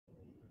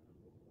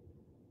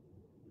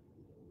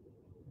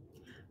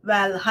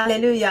Well,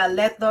 hallelujah.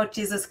 Let Lord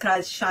Jesus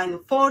Christ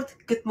shine forth.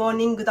 Good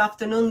morning, good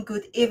afternoon,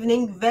 good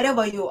evening,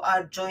 wherever you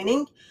are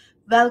joining.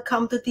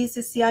 Welcome to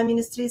TCCI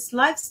Ministries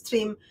live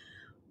stream.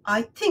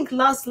 I think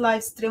last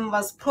live stream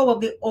was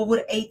probably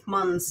over 8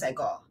 months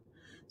ago.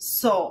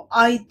 So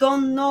I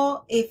don't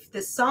know if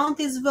the sound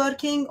is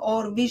working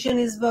or vision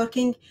is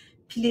working.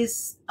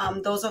 Please,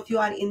 those of you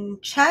are in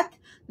chat,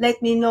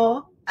 let me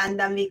know and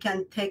then we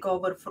can take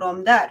over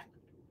from there.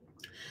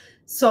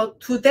 So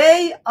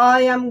today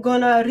I am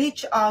gonna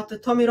reach out to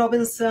Tommy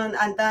Robinson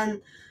and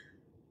then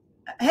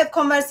have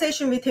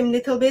conversation with him a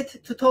little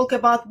bit to talk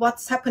about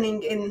what's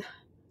happening in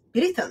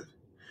Britain.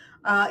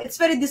 It's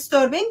very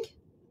disturbing.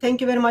 Thank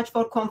you very much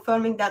for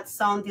confirming that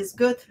sound is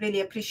good.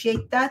 Really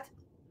appreciate that.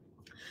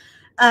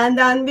 And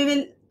then we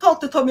will talk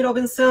to Tommy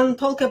Robinson,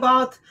 talk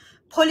about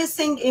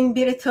policing in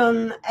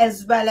Britain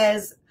as well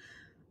as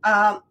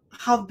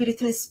how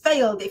Britain is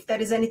failed, if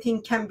there is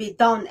anything can be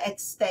done at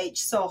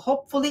stage. So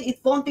hopefully it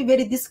won't be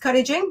very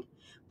discouraging,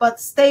 but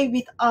stay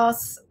with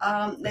us.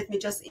 Let me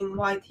just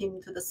invite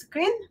him to the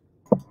screen.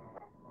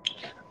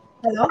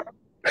 Hello.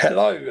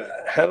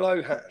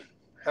 Hello, Han.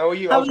 How are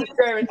you? I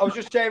was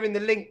just sharing the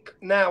link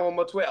now on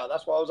my Twitter.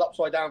 That's why I was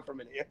upside down for a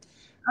minute.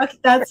 Okay,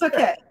 that's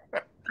okay.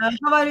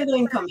 How are you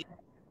doing, Tommy?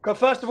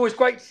 First of all, it's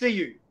great to see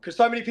you because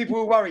so many people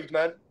were worried,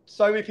 man.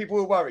 So many people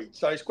were worried.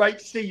 So it's great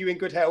to see you in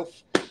good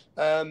health.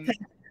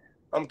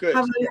 I'm good.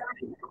 How are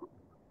you?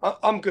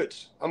 I'm good.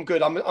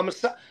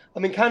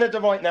 I'm in Canada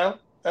right now.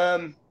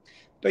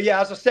 But yeah,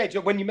 as I said,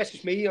 when you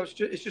messaged me,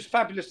 it's just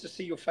fabulous to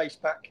see your face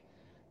back.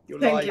 You're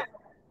live. You.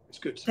 It's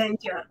good.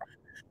 Thank you.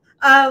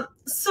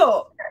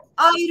 So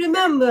I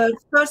remember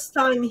first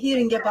time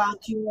hearing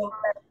about you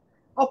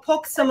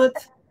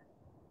approximate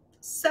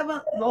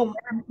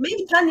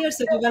maybe 10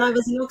 years ago when I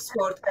was in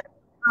Oxford.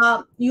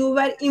 You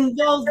were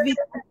involved with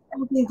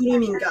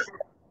grooming gun.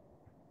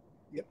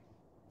 Yep.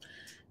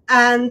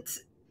 And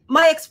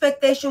my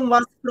expectation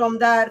was from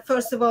that,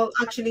 first of all,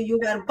 actually you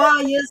were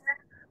biased.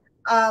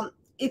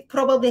 It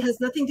probably has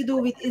nothing to do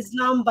with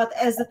Islam, but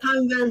as the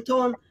time went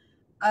on,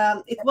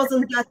 it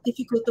wasn't that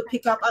difficult to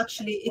pick up.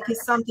 Actually, it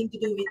is something to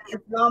do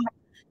with Islam.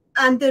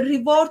 And the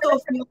reward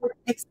of you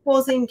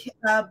exposing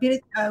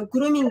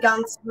grooming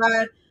gangs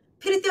were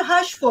pretty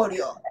harsh for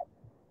you.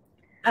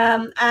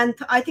 And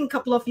I think a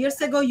couple of years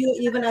ago, you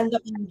even ended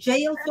up in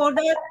jail for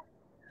that.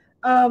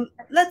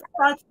 Let's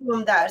start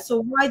from there.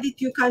 So why did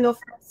you kind of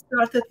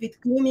started with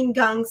grooming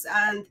gangs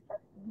and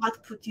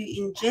what put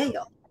you in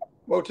jail?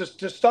 Well,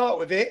 to start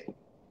with it,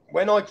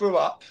 when I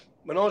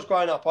was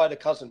growing up, I had a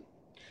cousin.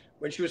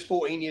 When she was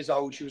 14 years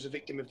old, she was a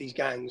victim of these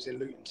gangs in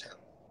Luton Town.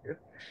 Yeah?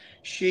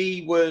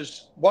 She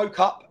woke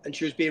up and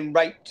she was being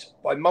raped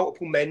by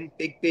multiple men,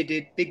 big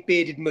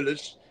bearded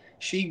mullahs.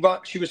 She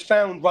was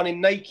found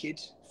running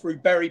naked through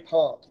Bury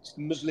Park. It's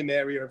the Muslim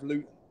area of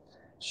Luton.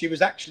 She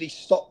was actually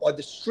stopped by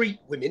the street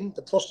women,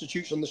 the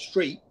prostitutes on the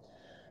street,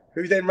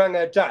 who then rang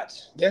her dad.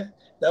 Yeah.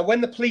 Now,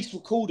 when the police were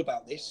called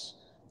about this,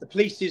 the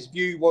police's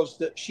view was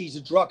that she's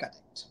a drug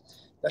addict.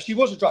 Now, she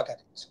was a drug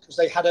addict because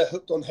they had her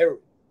hooked on heroin.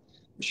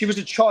 She was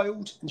a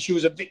child and she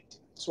was a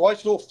victim. So I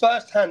saw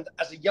firsthand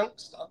as a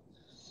youngster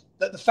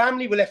that the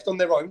family were left on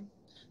their own,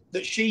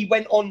 that she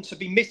went on to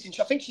be missing.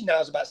 I think she now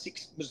has about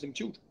 6 Muslim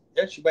children.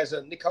 Yeah, she wears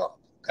a niqab.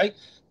 Okay,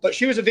 but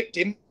she was a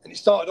victim, and it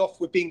started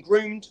off with being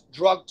groomed,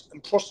 drugged,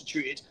 and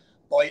prostituted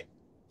by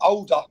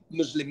older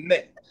Muslim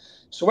men.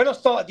 So when I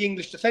started the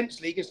English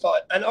Defence League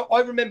and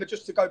I remember,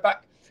 just to go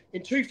back,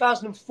 in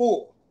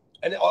 2004,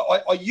 and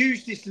I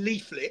used this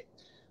leaflet.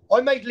 I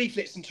made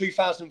leaflets in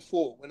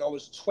 2004 when I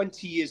was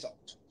 20 years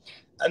old,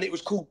 and it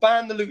was called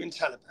Ban the Luton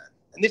Taliban.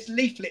 And this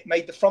leaflet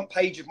made the front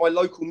page of my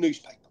local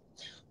newspaper.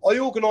 I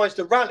organised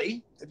a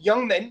rally of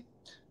young men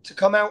to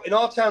come out in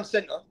our town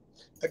centre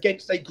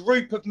against a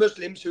group of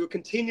Muslims who were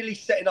continually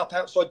setting up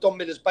outside Don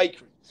Miller's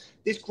bakery.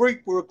 This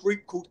group were a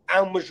group called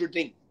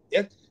Al-Mujahideen.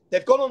 Yeah?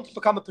 They've gone on to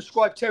become a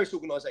prescribed terrorist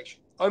organisation.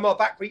 Omar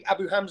Bakri,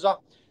 Abu Hamza.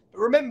 But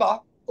remember,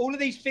 all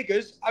of these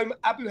figures,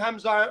 Abu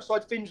Hamza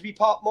outside Finsbury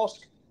Park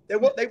Mosque, they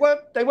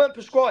weren't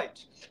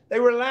prescribed. They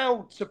were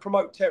allowed to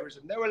promote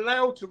terrorism. They were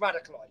allowed to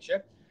radicalise. Yeah?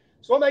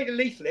 So I made a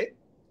leaflet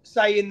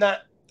saying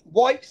that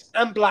whites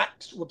and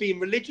blacks were being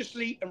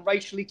religiously and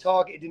racially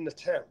targeted in the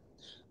town.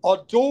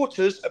 Our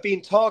daughters are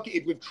being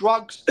targeted with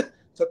drugs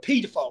for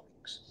paedophile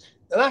rings.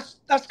 Now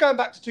that's going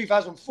back to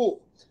 2004.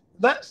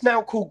 That's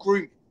now called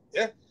grooming.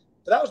 Yeah,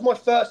 but that was my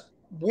first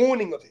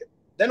warning of it.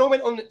 Then I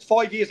went on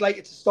 5 years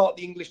later to start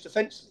the English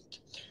Defence League.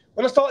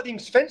 When I started the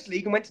English Defence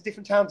League and went to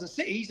different towns and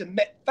cities and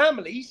met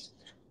families,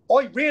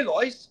 I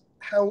realised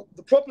how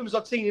the problems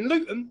I'd seen in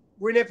Luton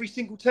were in every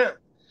single town.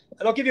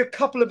 And I'll give you a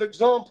couple of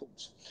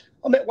examples.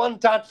 I met one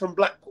dad from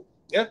Blackpool.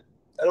 Yeah,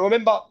 and I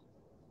remember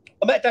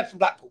I met a dad from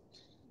Blackpool.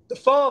 The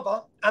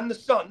father and the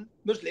son,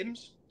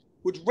 Muslims,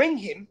 would ring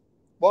him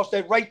whilst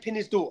they're raping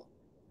his daughter.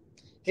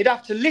 He'd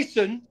have to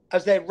listen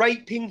as they're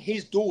raping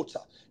his daughter.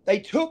 They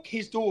took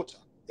his daughter.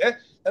 Yeah.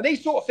 And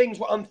these sort of things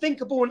were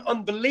unthinkable and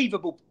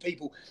unbelievable,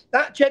 people.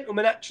 That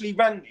gentleman actually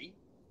rang me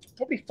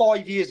probably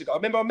 5 years ago. I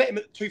remember I met him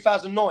in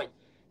 2009.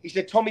 He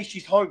said, Tommy,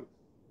 she's home.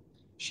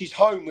 she's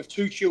home with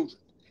 2 children.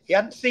 He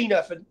hadn't seen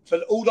her for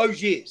all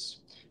those years.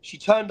 She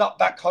turned up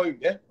back home,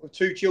 yeah, with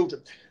 2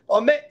 children. I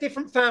met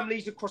different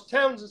families across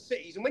towns and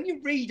cities. And when you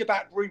read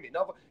about grooming,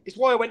 it's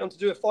why I went on to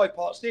do a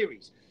 5-part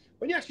series.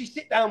 When you actually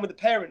sit down with the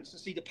parents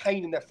and see the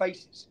pain in their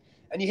faces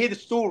and you hear the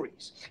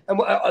stories. And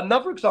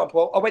another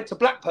example, I went to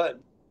Blackburn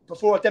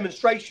before a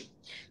demonstration.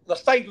 And I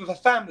stayed with a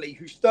family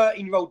whose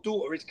 13-year-old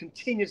daughter is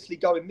continuously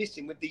going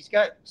missing with these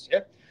gangs,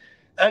 yeah.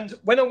 And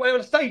when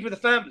I stayed with the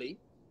family,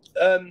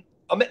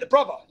 I met the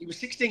brother. He was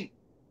 16.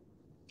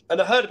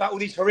 And I heard about all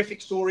these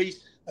horrific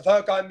stories of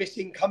her going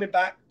missing, coming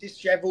back,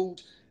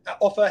 dishevelled,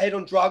 off her head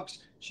on drugs.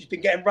 She's been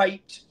getting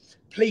raped.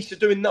 Police are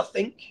doing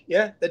nothing.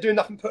 Yeah, they're doing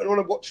nothing, putting her on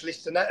a watch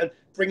list and that, and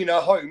bringing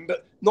her home,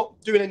 but not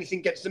doing anything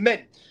against the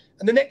men.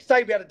 And the next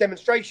day we had a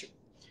demonstration,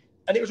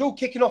 and it was all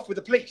kicking off with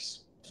the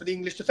police for the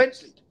English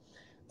Defence League.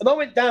 And I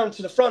went down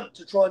to the front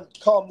to try and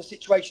calm the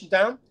situation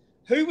down.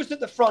 Who was at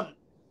the front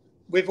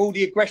with all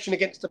the aggression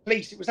against the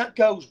police? It was that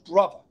girl's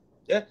brother.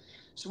 Yeah.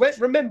 So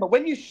remember,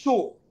 when you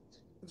saw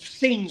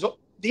scenes,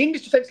 the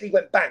English Defence League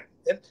went bang.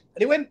 Yeah?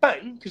 And it went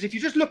bang because if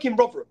you just look in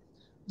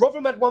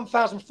Rotherham had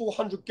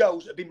 1,400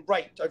 girls that had been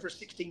raped over a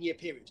 16-year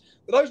period.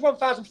 But those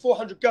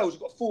 1,400 girls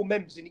have got 4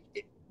 members in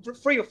it,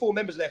 3 or 4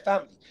 members of their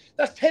family.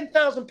 That's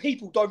 10,000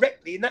 people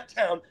directly in that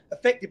town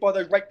affected by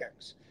those rape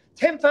gangs.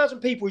 10,000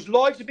 people whose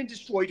lives have been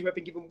destroyed, who have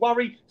been given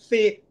worry,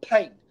 fear,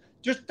 pain.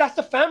 That's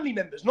the family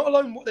members, not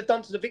alone what they've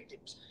done to the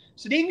victims.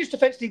 So the English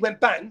Defence League went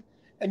bang,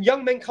 and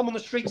young men come on the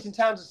streets in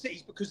towns and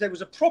cities because there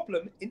was a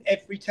problem in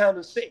every town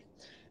and city.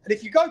 And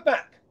if you go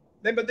back,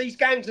 remember these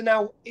gangs are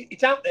now,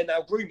 it's out there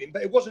now, grooming,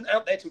 but it wasn't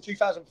out there till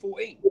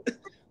 2014.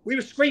 We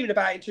were screaming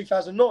about it in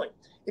 2009.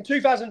 In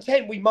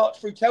 2010, we marched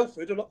through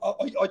Telford, and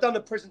I done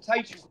a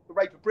presentation called The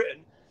Rape of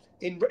Britain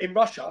in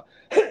Russia,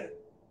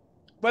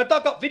 where I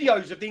dug up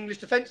videos of the English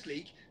Defence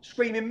League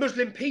screaming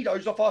Muslim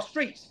pedos off our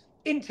streets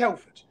in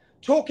Telford,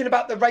 talking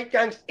about the rape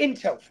gangs in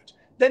Telford.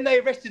 Then they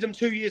arrested them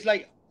 2 years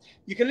later.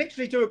 You can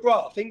literally do a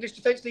graph. English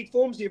Defence League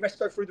forms, the arrests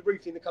go through the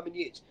roof in the coming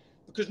years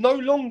because no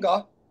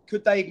longer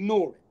could they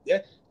ignore it. Yeah,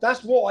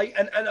 that's why.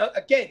 And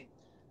again,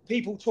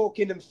 people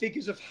talking and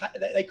figures of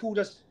they called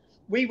us.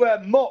 We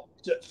were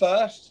mocked at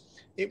first.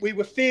 We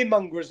were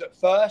fearmongers at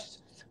first.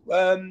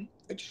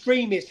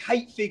 Extremist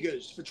hate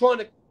figures for trying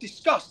to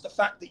discuss the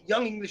fact that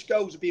young English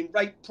girls are being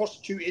raped,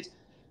 prostituted,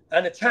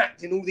 and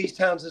attacked in all these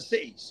towns and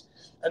cities.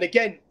 And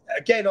again,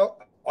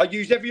 I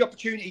use every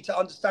opportunity to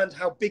understand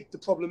how big the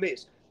problem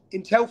is.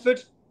 In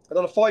Telford, and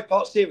on a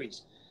 5-part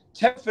series,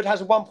 Telford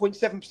has a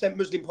 1.7%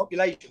 Muslim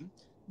population.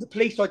 The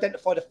police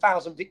identified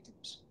 1,000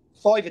 victims.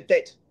 5 are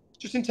dead.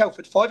 Just in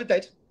Telford, 5 are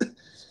dead.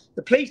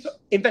 The police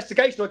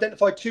investigation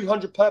identified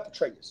 200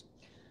 perpetrators.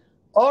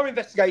 Our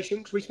investigation,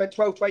 because we spent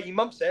 12 to 18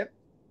 months there,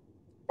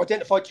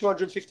 identified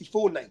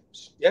 254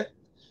 names. Yeah.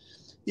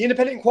 The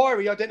independent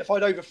inquiry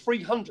identified over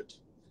 300.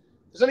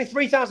 There's only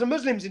 3,000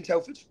 Muslims in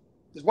Telford.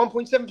 There's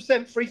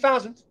 1.7%,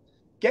 3,000.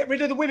 Get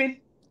rid of the women.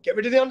 Get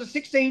rid of the under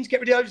 16s. Get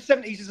rid of the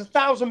over 70s. There's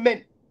 1,000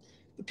 men.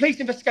 The police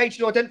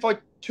investigation identified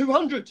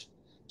 200.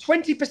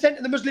 20%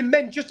 of the Muslim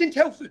men just in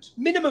Telford.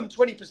 Minimum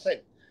 20%.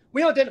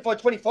 We identified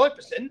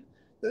 25%.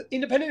 The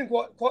independent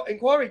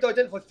inquiry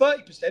identified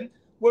 30%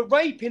 were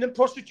raping and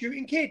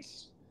prostituting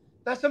kids.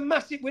 That's a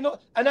massive. We're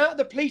not. And out of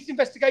the police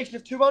investigation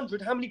of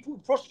 200, how many people were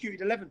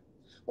prosecuted? 11.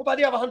 What about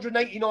the other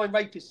 189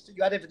 rapists that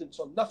you had evidence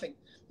on? Nothing.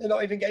 They're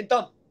not even getting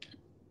done.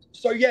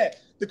 So yeah,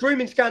 the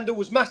grooming scandal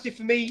was massive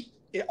for me.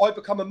 I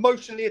become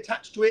emotionally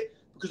attached to it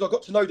because I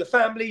got to know the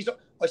families.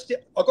 I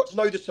got to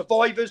know the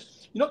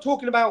survivors. You're not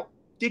talking about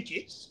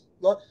digits.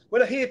 Like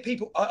when I hear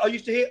people, I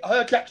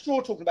heard Jack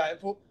Straw talking about it.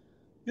 And thought,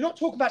 you're not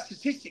talking about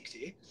statistics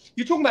here.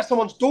 You're talking about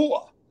someone's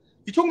daughter.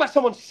 You're talking about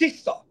someone's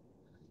sister.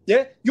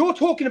 Yeah, you're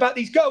talking about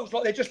these girls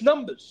like they're just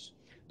numbers.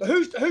 But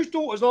whose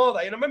daughters are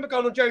they? And I remember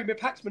going on Jeremy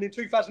Paxman in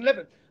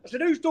 2011. I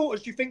said, whose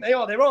daughters do you think they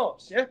are? They're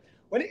ours. Yeah.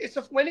 When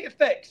it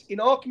affects in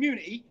our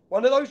community,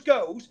 one of those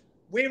girls,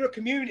 we're a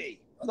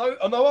community.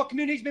 I know our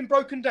community's been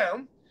broken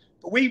down,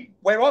 but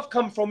where I've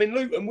come from in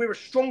Luton, we're a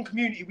strong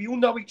community. We all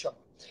know each other.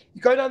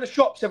 You go down the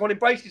shops, everyone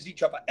embraces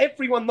each other.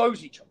 Everyone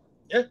knows each other.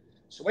 Yeah.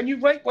 So when you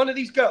rape one of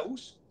these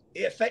girls,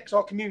 it affects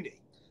our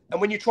community. And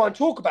when you try and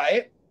talk about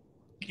it,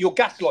 you're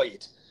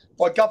gaslighted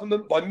by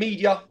government, by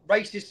media,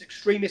 racist,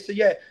 extremists. So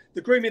yeah,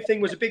 the grooming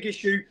thing was a big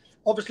issue.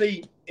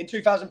 Obviously, in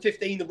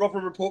 2015, the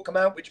Rotherham report came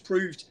out, which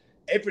proved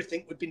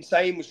everything we'd been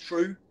saying was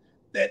true.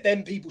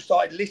 Then people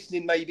started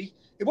listening, maybe.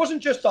 It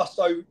wasn't just us,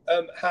 though,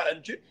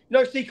 Hatton. You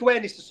know, Sikh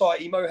Awareness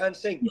Society, Mohan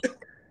Singh,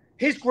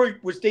 his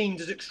group was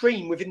deemed as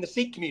extreme within the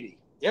Sikh community.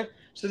 Yeah.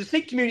 So the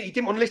Sikh community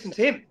didn't want to listen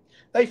to him.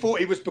 They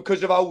thought it was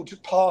because of old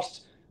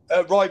past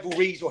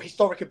rivalries or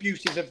historic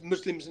abuses of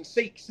Muslims and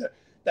Sikhs that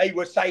they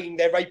were saying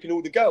they're raping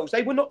all the girls.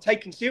 They were not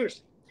taken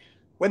seriously.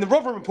 When the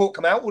Rotherham report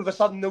came out, all of a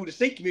sudden, all the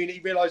Sikh community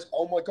realised,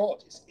 oh my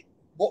God,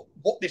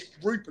 what this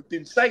group have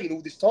been saying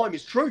all this time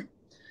is true.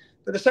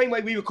 But the same way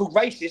we were called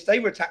racist, they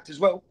were attacked as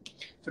well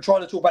for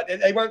trying to talk about.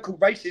 They weren't called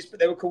racist, but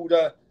they were called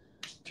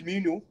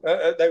communal.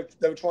 They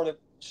were trying to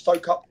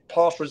stoke up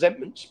past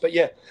resentments. But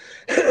yeah.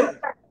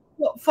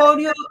 Well, for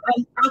you,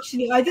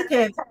 actually, I did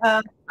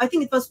have, I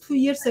think it was 2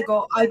 years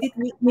ago, I did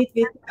meet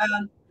with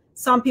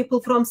some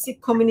people from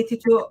Sikh community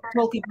to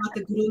talk about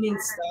the grooming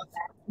stuff.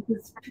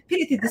 It's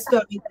pretty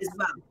disturbing as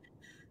well.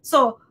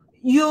 So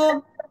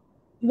you,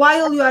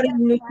 while you are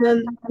in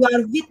Luton, you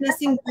are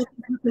witnessing what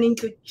is happening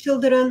to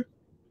children,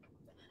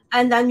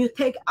 and then you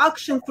take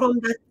action from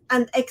that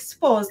and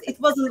expose. It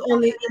wasn't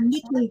only in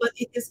Luton, but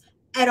it is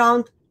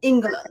around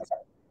England.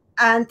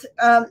 And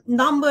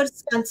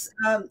numbers and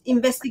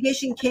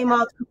investigation came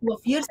out a couple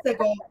of years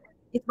ago.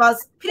 It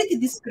was pretty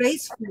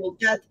disgraceful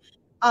that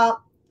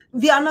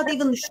we are not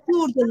even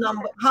sure the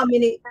number, how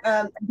many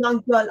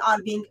young girls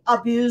are being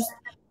abused,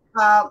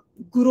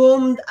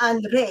 groomed,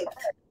 and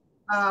raped.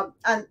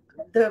 And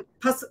the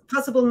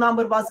possible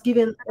number was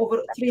given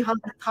over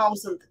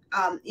 300,000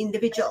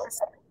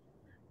 individuals.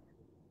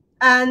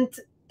 And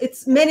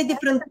it's many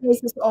different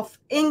places of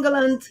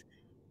England.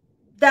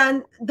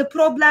 Then the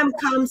problem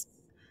comes,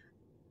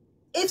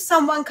 if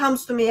someone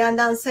comes to me and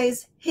then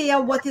says,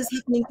 here, what is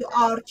happening to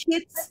our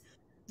kids?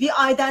 We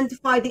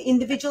identify the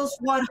individuals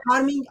who are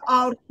harming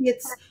our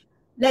kids.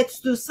 Let's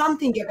do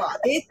something about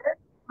it.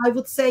 I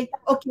would say,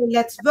 okay,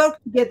 let's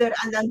work together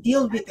and then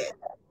deal with it.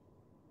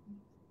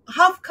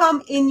 How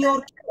come in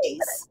your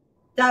case,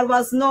 there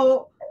was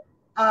no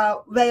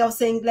way of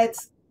saying,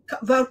 let's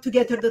work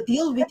together to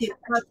deal with it?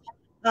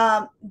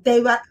 But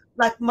they were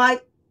like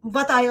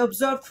what I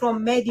observed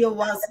from media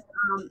was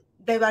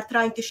they were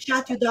trying to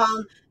shut you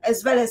down,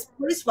 as well as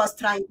police was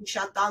trying to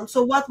shut down.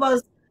 So what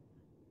was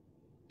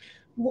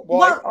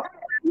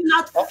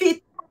not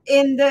fit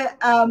in the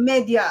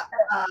media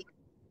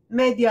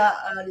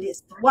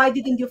list? Why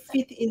didn't you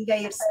fit in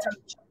their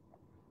structure?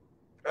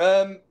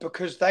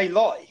 Because they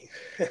lie.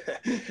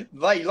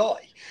 They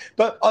lie.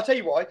 But I'll tell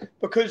you why.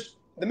 Because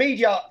the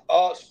media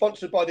are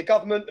sponsored by the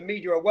government. The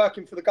media are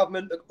working for the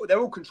government. They're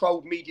all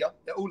controlled media.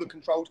 They're all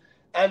controlled.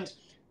 And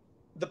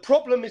the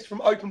problem is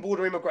from open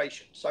border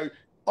immigration. So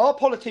our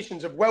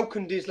politicians have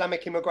welcomed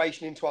Islamic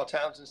immigration into our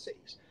towns and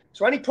cities.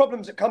 So any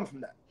problems that come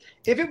from that,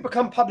 if it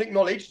become public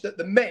knowledge that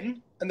the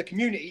men and the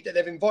community that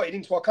they've invited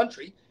into our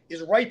country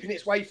is raping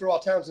its way through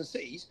our towns and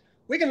cities,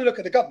 we're going to look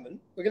at the government,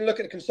 we're going to look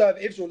at the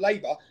Conservatives or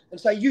Labour and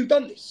say, you've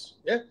done this.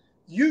 Yeah,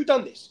 you've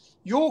done this.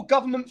 Your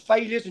government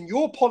failures and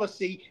your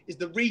policy is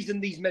the reason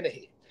these men are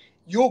here.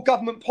 Your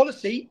government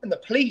policy and the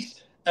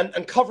police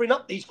and covering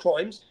up these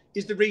crimes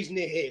is the reason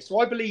they're here. So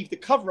I believe the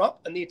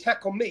cover-up and the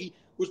attack on me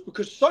was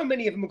because so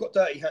many of them have got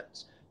dirty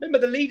hands. Remember,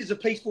 the leaders of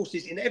police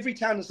forces in every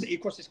town and city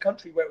across this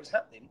country where it was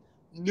happening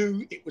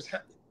knew it was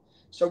happening.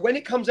 So when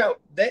it comes out,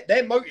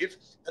 their motive,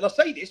 and I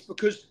say this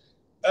because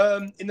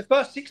in the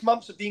first 6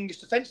 months of the English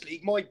Defence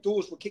League, my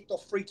doors were kicked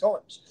off 3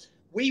 times.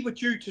 I was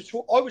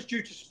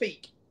due to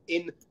speak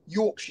in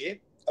Yorkshire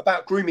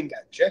about grooming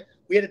gangs. Yeah?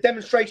 We had a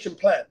demonstration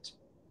planned.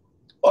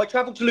 I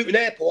travelled to Luton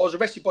Airport. I was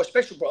arrested by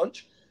Special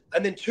Branch,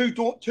 and then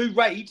two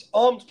raids,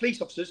 armed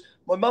police officers,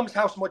 my mum's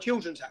house and my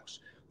children's house,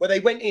 where they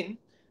went in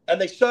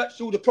and they searched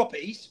all the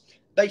properties.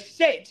 They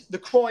said the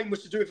crime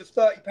was to do with a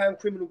 £30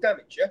 criminal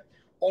damage, yeah,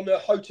 on a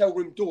hotel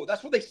room door.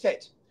 That's what they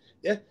said.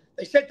 Yeah,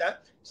 they said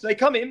that. So they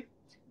come in.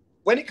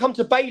 When it comes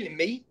to bailing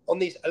me on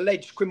these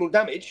alleged criminal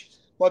damage,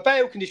 my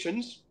bail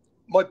conditions,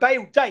 my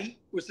bail date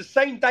was the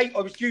same date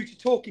I was due to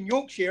talk in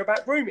Yorkshire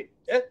about grooming.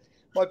 Yeah,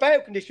 my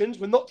bail conditions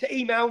were not to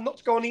email, not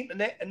to go on the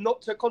internet, and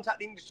not to contact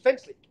the English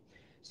Defence League.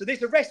 So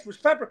this arrest was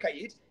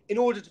fabricated in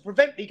order to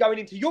prevent me going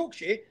into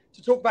Yorkshire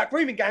to talk about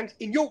grooming gangs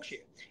in Yorkshire.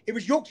 It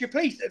was Yorkshire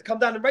Police that had come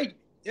down and raided me.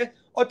 Yeah,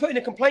 I put in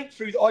a complaint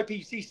through the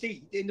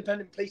IPCC, the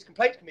Independent Police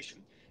Complaints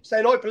Commission,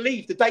 saying I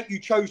believe the date you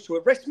chose to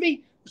arrest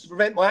me was to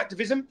prevent my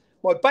activism.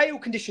 My bail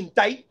condition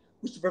date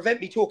was to prevent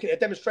me talking at a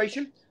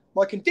demonstration.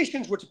 My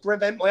conditions were to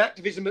prevent my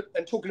activism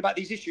and talking about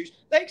these issues.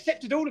 They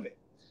accepted all of it.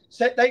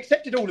 So they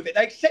accepted all of it.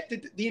 They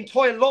accepted the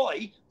entire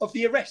lie of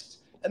the arrest.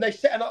 And they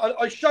said, and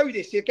I show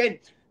this again.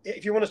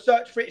 If you want to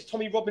search for it, it's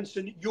Tommy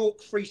Robinson,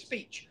 York Free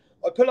Speech.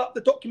 I pull up the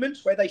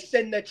documents where they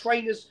send their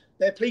trainers,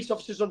 their police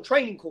officers on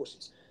training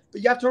courses.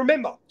 But you have to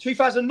remember,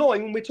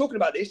 2009, when we're talking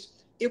about this,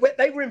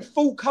 they were in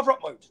full cover-up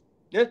mode.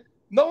 Yeah,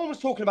 no one was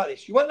talking about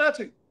this. You weren't allowed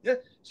to. Yeah,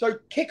 so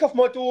kick off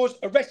my doors,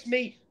 arrest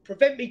me,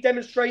 prevent me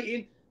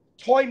demonstrating,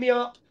 tie me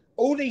up,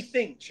 all these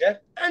things. Yeah,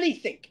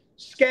 anything,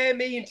 scare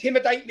me,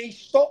 intimidate me,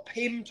 stop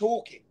him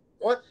talking.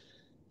 Right?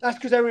 That's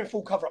because they were in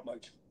full cover-up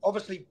mode.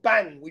 Obviously,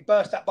 bang, we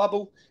burst that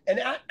bubble.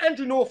 And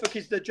Andrew Norfolk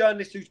is the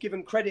journalist who's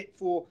given credit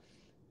for,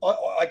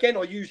 again,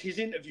 I use his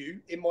interview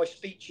in my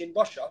speech in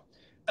Russia.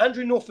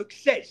 Andrew Norfolk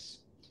says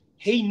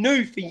he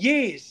knew for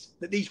years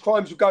that these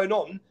crimes were going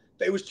on,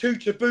 but it was too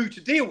taboo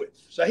to deal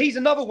with. So he's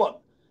another one.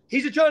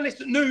 He's a journalist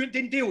that knew and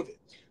didn't deal with it.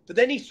 But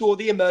then he saw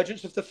the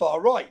emergence of the far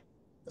right.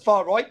 The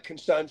far right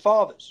concerned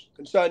fathers,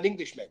 concerned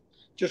Englishmen,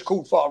 just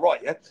called far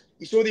right, yeah?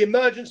 He saw the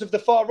emergence of the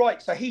far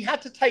right. So he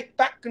had to take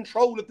back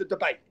control of the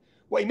debate.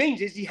 What he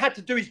means is he had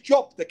to do his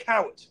job, the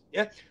coward.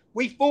 Yeah,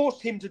 we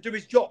forced him to do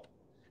his job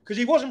because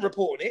he wasn't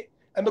reporting it.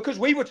 And because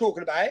we were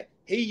talking about it,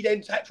 he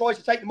then tries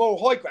to take the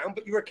moral high ground,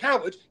 but you're a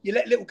coward. You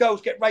let little girls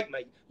get raped,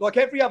 mate. Like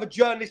every other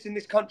journalist in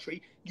this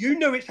country, you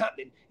knew it's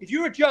happening. If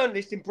you're a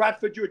journalist in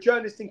Bradford, you're a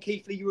journalist in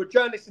Keighley, you're a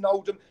journalist in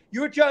Oldham,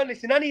 you're a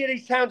journalist in any of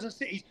these towns and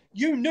cities,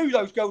 you knew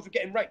those girls were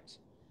getting raped.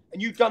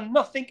 And you've done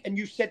nothing and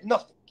you said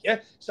nothing. Yeah.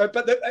 So,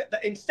 but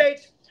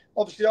instead,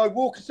 obviously, I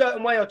walk a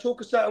certain way, I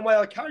talk a certain way,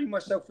 I carry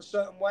myself a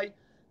certain way.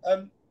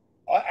 And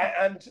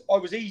I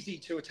was easy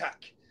to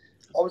attack.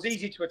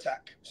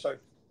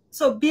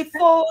 So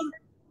before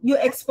you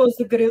exposed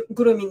the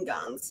grooming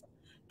gangs,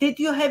 did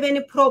you have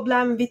any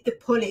problem with the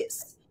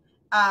police?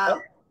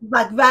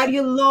 Like were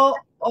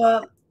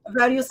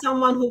you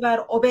someone who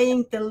were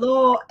obeying the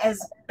law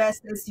as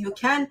best as you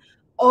can,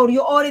 or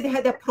you already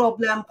had a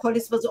problem?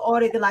 Police was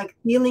already like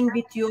dealing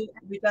with you.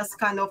 You just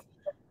kind of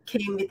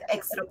came with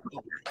extra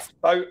problems.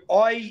 So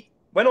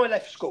when I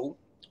left school,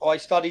 I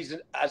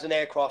studied as an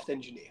aircraft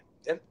engineer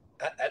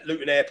at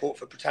Luton Airport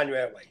for Britannia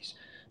Airways.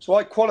 So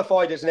I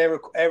qualified as an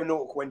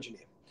aeronautical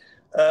engineer.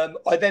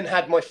 I then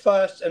had my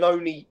first and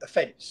only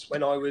offence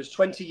when I was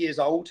 20 years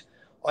old.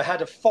 I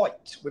had a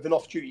fight with an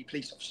off-duty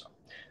police officer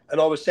and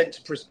I was sent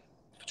to prison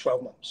for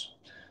 12 months.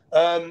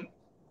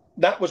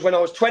 That was when I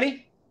was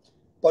 20.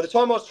 By the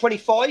time I was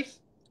 25,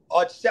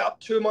 I'd set up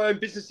 2 of my own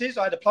businesses.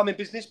 I had a plumbing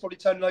business, probably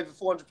turning over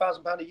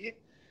 £400,000 a year.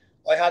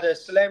 I had a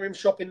solarium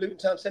shop in Luton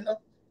Town Centre.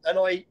 And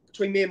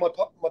between me and my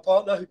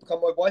partner, who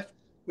became my wife,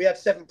 we had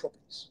 7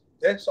 properties.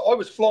 Yeah, so I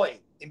was flying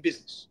in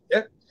business.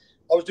 Yeah,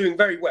 I was doing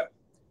very well.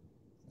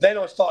 Then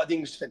I started the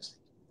English Defence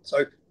League.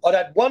 So I'd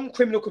had 1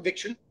 criminal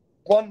conviction,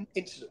 1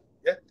 incident.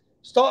 Yeah,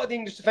 started the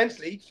English Defence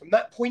League. From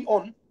that point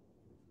on,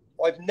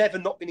 I've never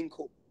not been in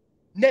court.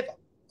 Never.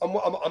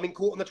 I'm in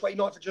court on the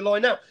 29th of July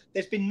now.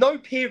 There's been no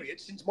period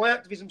since my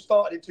activism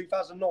started in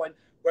 2009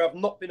 where I've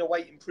not been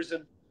awaiting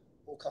prison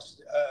or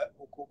custody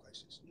or court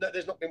cases. No,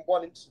 there's not been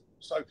 1 incident.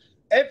 So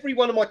every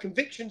one of my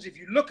convictions, if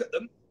you look at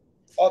them,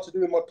 are to do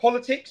with my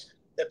politics.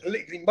 They're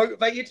politically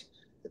motivated.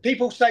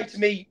 People say to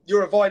me,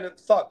 "You're a violent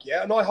thug,"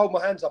 yeah, and I hold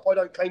my hands up. I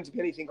don't claim to be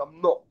anything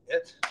I'm not. Yeah?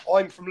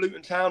 I'm from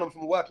Luton Town. I'm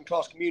from a working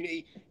class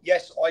community.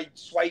 Yes, I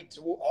swayed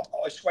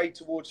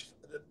towards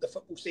the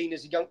football scene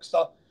as a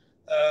youngster.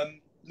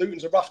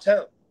 Luton's a rough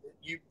town.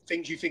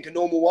 Things you think are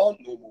normal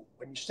aren't normal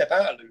when you step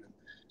out of Luton.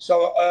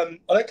 So I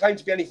don't claim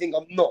to be anything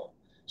I'm not.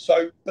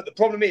 So, but the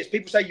problem is,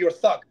 people say you're a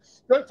thug.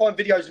 You don't find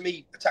videos of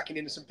me attacking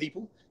innocent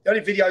people. The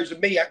only videos of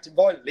me acting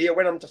violently are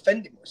when I'm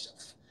defending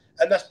myself.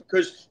 And that's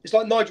because it's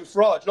like Nigel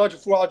Farage. Nigel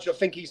Farage, I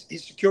think his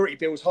security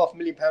bill is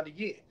 £500,000 a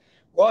year.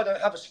 Well, I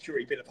don't have a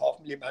security bill of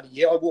 £500,000 a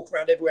year. I walk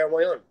around everywhere on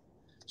my own.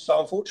 So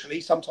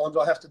unfortunately, sometimes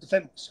I have to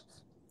defend myself.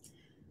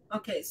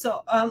 Okay,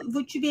 so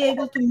would you be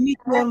able to mute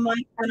your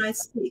mic when I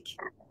speak?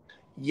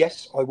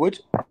 Yes, I would.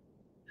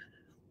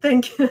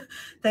 Thank you.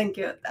 Thank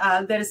you.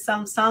 There is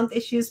some sound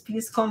issues.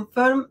 Please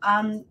confirm,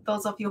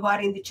 those of you who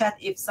are in the chat,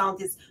 if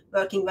sound is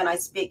working when I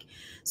speak.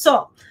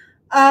 So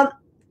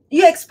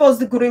you expose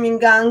the grooming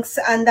gangs,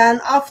 and then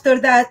after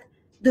that,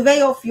 the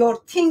way of your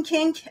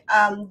thinking,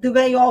 the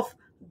way of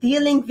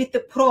dealing with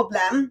the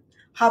problem,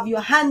 how you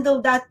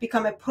handle that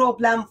become a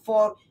problem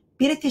for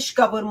British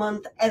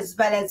government as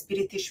well as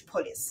British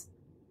police.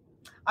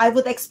 I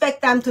would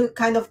expect them to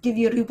kind of give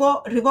you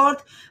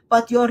reward,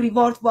 but your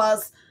reward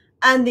was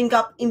ending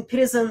up in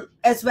prison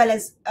as well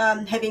as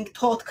having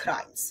thought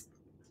crimes.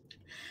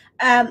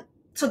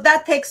 So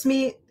that takes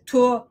me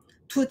to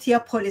two-tier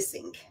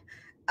policing.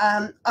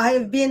 I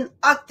have been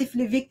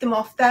actively victim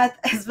of that,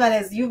 as well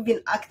as you've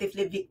been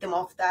actively victim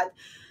of that.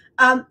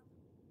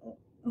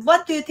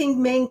 What do you think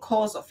main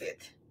cause of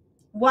it?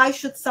 Why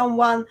should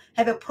someone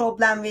have a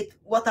problem with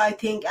what I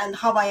think and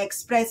how I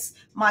express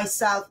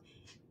myself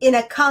in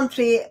a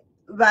country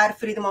where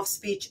freedom of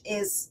speech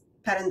is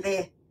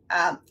apparently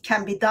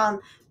can be done?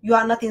 You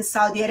are not in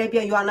Saudi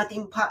Arabia, you are not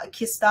in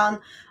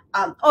Pakistan,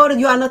 or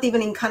you are not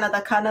even in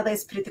Canada. Canada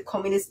is pretty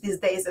communist these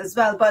days as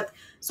well. But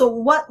so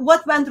what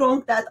went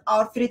wrong that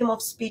our freedom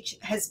of speech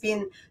has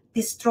been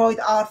destroyed,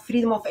 our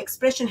freedom of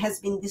expression has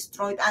been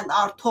destroyed, and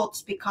our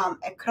thoughts become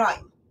a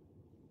crime?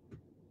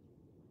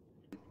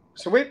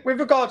 So with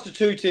regards to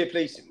two-tier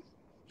policing,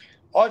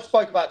 I've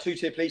spoke about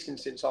two-tier policing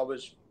since I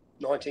was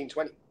 19,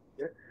 20.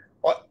 Yeah?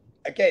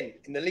 Again,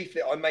 in the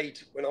leaflet I made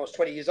when I was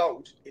 20 years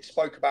old, it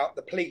spoke about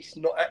the police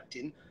not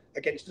acting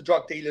against the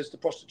drug dealers, the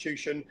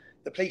prostitution.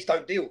 The police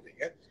don't deal with it.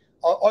 Yeah?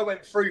 I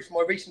went through for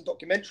my recent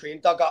documentary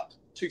and dug up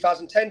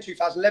 2010,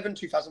 2011,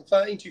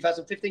 2013,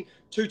 2015,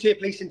 two-tier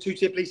policing,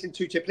 two-tier policing,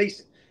 two-tier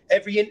policing.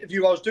 Every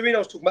interview I was doing, I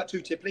was talking about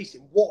two-tier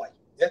policing. Why?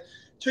 Yeah?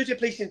 Two-tier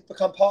policing has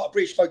become part of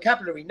British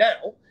vocabulary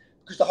now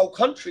because the whole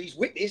country's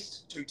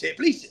witnessed two-tier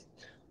policing.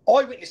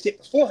 I witnessed it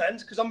beforehand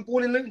because I'm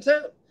born in Luton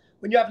Town.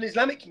 When you have an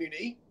Islamic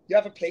community, you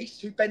have a police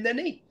who bend their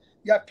knee.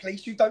 You have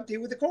police who don't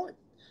deal with the crime.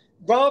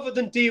 Rather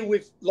than deal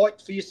with,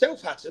 like for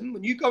yourself, Hatton,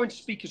 when you go into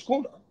Speaker's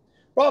Corner,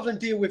 rather than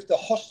deal with the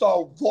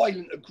hostile,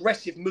 violent,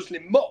 aggressive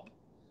Muslim mob,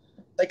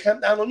 they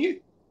clamp down on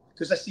you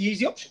because that's the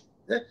easy option.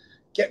 Yeah?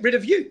 Get rid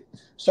of you.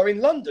 So in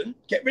London,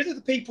 get rid of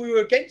the people who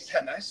are against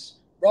Hamas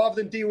rather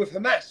than deal with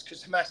Hamas,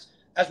 because Hamas,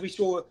 as we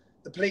saw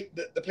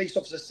the police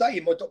officers say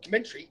in my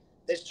documentary,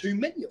 there's too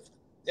many of them.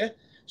 Yeah.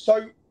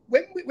 So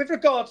with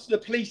regards to the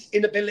police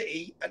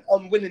inability and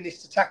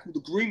unwillingness to tackle the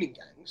grooming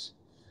gangs,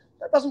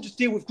 that doesn't just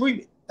deal with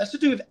grooming. That's to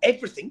do with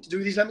everything to do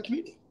with the Islamic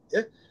community.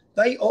 Yeah.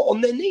 They are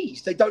on their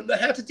knees. They don't know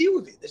how to deal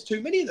with it. There's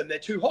too many of them. They're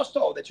too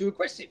hostile. They're too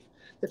aggressive.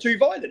 They're too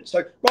violent.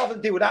 So rather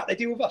than deal with that, they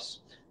deal with us.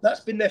 That's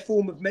been their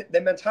form of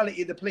their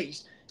mentality of the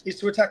police, is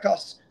to attack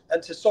us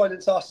and to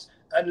silence us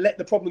and let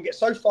the problem get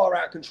so far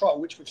out of control,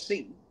 which we've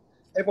seen.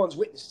 Everyone's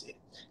witnessed it.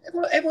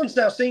 Everyone's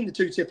now seen the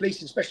two-tier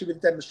policing, especially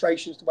with the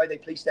demonstrations, the way they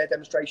police their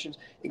demonstrations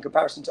in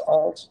comparison to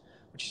ours,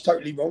 which is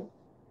totally wrong.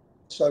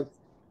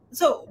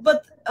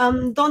 But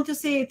don't you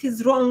see it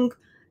is wrong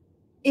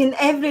in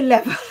every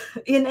level,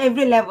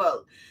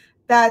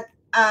 that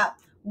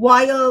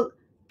while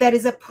there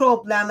is a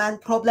problem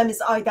and problem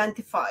is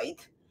identified,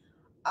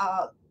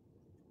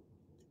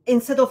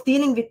 instead of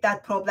dealing with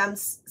that problem,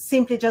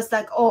 simply just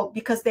like, oh,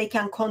 because they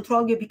can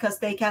control you, because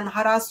they can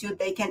harass you,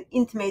 they can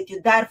intimidate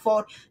you,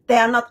 therefore they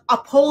are not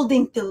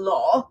upholding the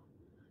law,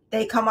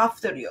 they come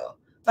after you.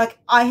 Like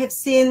I have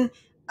seen,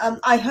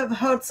 I have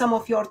heard some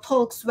of your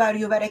talks where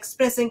you were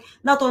expressing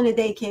not only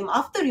they came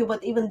after you,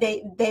 but even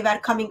they were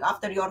coming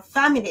after your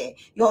family,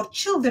 your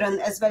children,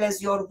 as well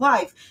as your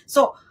wife.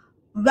 So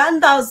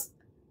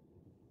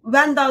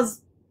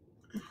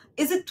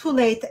is it too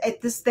late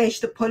at this stage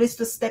the police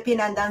to step in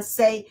and then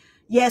say,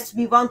 yes,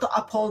 we want to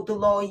uphold the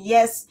law,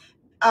 yes,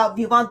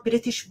 we want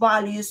British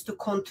values to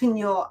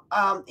continue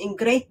in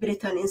Great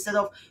Britain, instead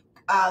of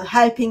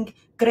helping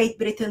Great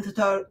Britain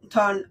to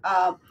turn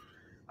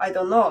I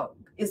don't know,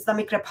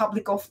 Islamic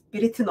Republic of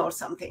Britain or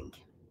something?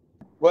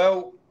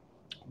 Well,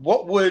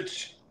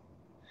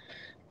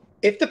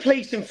 if the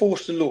police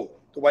enforced the law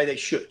the way they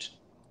should,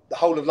 the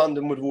whole of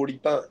London would have already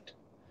burned.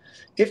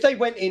 If they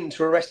went in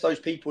to arrest those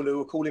people who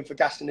were calling for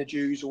gassing the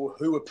Jews or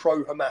who were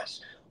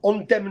pro-Hamas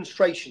on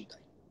demonstration day,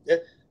 yeah,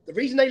 the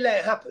reason they let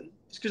it happen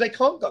is because they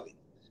can't go in.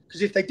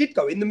 Because if they did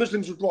go in, the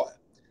Muslims would riot.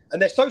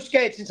 And they're so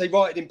scared since they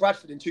rioted in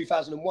Bradford in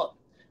 2001,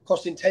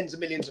 costing tens of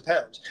millions of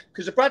pounds.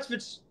 Because the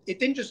Bradfords, it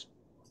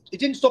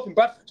didn't stop in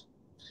Bradford.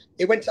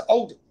 It went to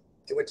Oldham.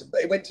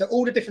 It went to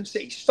all the different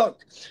cities.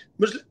 Stoke.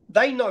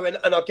 They know, and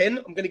again,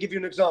 I'm going to give you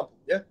an example.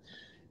 Yeah.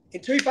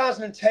 In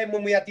 2010,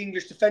 when we had the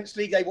English Defence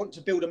League, they wanted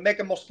to build a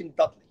mega mosque in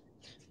Dudley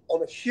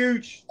on a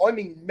huge, I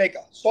mean mega,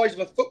 size of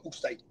a football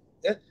stadium.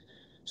 Yeah.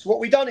 So what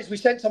we done is we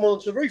sent someone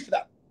onto the roof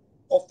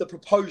of the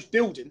proposed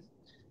building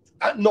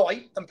at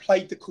night and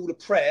played the call of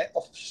prayer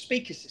off the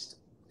speaker system.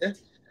 Yeah.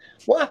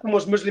 What happened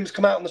was Muslims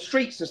come out on the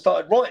streets and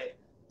started rioting.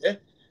 Yeah.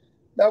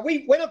 Now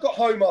when I got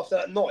home after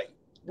that night,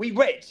 we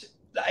read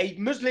that a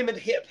Muslim had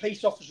hit a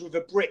police officer with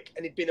a brick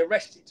and had been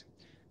arrested.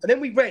 And then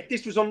we read,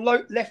 this was on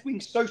left-wing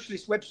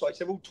socialist websites,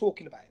 they're all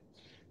talking about it.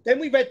 Then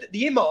we read that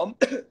the Imam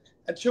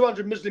and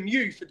 200 Muslim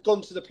youth had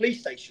gone to the police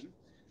station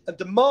and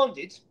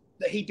demanded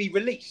that he be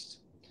released.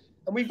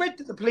 And we read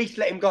that the police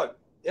let him go.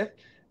 Yeah.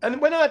 And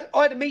when I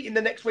had a meeting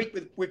the next week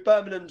with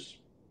Birmingham's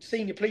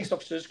senior police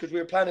officers, because we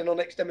were planning our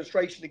next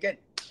demonstration again.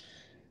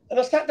 And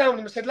I sat down with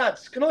them and said,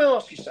 lads, can I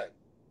ask you something?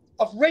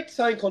 I've read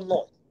something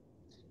online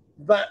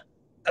that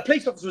a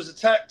police officer was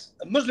attacked,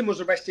 a Muslim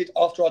was arrested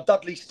after our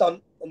Dudley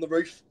stunt on the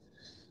roof,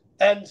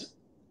 and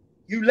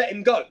you let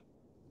him go.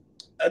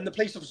 And the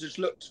police officers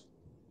looked.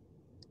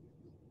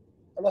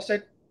 And I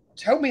said,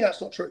 tell me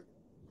that's not true.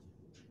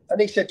 And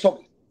he said,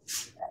 Tommy,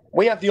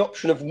 we have the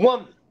option of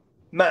one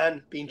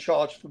man being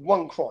charged for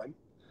one crime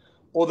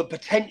or the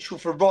potential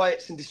for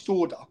riots and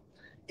disorder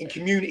in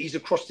communities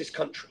across this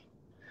country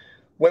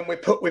when we're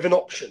put with an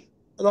option.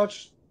 And I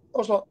was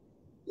like,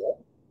 what?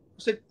 I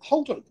said,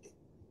 hold on a minute.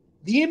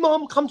 The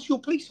Imam come to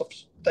your police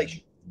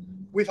station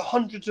with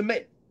hundreds of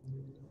men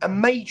and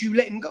made you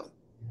let him go.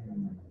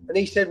 And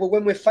he said, well,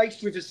 when we're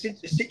faced with a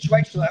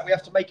situation like that, we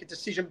have to make a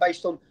decision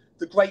based on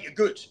the greater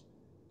good.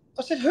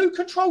 I said, who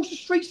controls the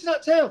streets of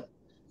that town?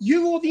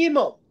 You or the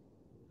Imam?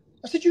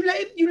 I said, you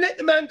let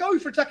the man go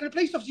for attacking a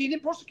police officer, you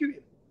didn't prosecute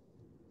him.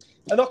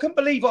 And I couldn't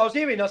believe what I was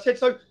hearing. I said,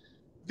 so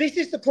this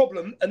is the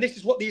problem, and this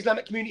is what the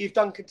Islamic community have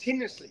done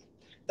continuously.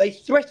 They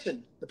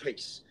threaten the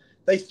police.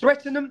 They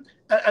threaten them.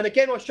 And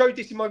again, I showed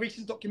this in my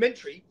recent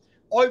documentary.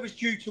 I was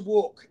due to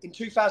walk in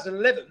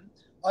 2011.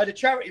 I had a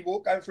charity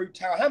walk going through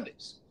Tower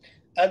Hamlets,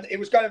 and it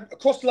was going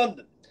across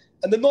London.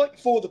 And the night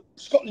before, the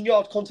Scotland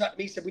Yard contacted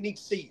me, said, we need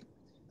to see you.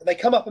 And they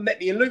come up and met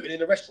me in Luton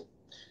in a restaurant.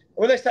 And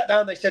when they sat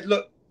down, they said,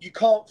 look, you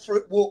can't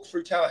walk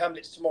through Tower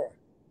Hamlets tomorrow.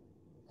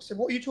 I said,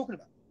 what are you talking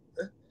about?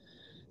 And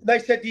they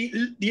said,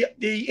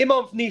 the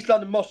Imam from the East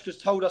London Mosque has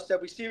told us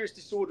there'll be serious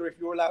disorder if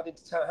you're allowed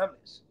into Tower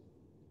Hamlets.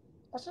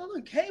 I said, I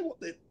don't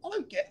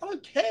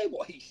care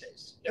what he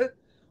says. You know?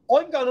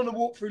 I'm going on a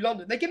walk through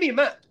London. They give me a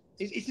map.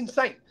 It's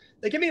insane.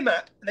 They give me a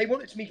map and they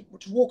wanted me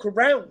to walk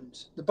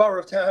around the borough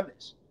of Tower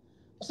Hamlets.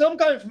 I said, I'm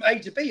going from A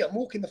to B. I'm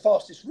walking the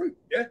fastest route.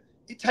 Yeah,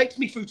 it takes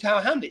me through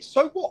Tower Hamlets.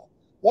 So what?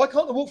 Why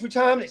can't I walk through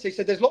Tower Hamlets? They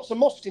said, there's lots of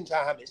mosques in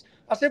Tower Hamlets.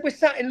 I said, we're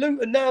sat in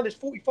Luton now. There's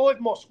 45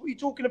 mosques. What are you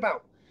talking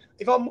about?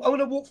 If I want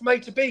to walk from A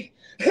to B,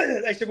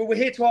 they said, well, we're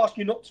here to ask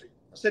you not to.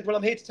 I said, well,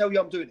 I'm here to tell you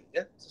I'm doing it.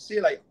 Yeah, so see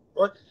you later.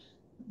 Right?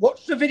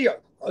 Watch the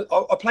video.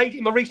 I played it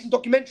in my recent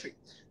documentary.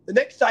 The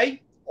next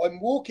day, I'm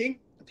walking,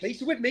 the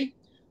police are with me.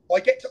 I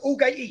get to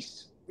Aldgate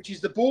East, which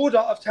is the border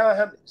of Tower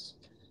Hamlets.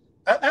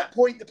 At that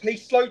point, the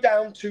police slow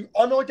down to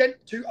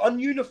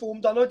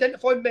ununiformed,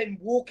 unidentified men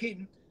walk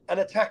in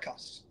and attack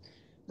us.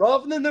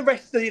 Rather than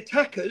arrest the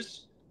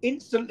attackers,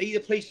 instantly the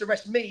police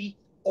arrest me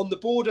on the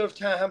border of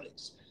Tower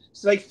Hamlets.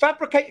 So they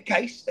fabricate a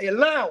case. They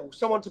allow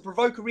someone to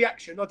provoke a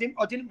reaction. I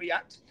didn't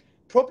react.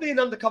 Probably an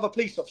undercover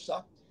police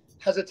officer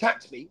has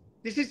attacked me.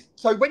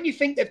 So when you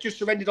think they've just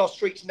surrendered our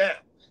streets now,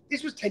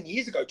 this was 10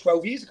 years ago,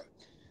 12 years ago.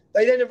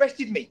 They then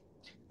arrested me.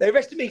 They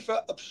arrested me for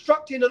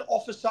obstructing an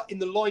officer in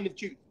the line of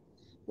duty.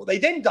 What they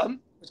then done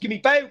was give me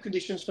bail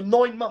conditions for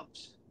 9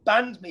 months,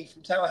 banned me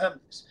from Tower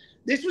Hamlets.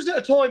 This was at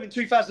a time in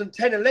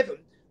 2010-11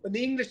 when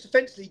the English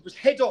Defence League was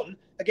head-on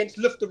against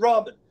Lutfur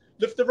Rahman.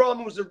 Lutfur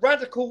Rahman was a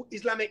radical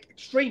Islamic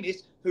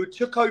extremist who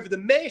took over the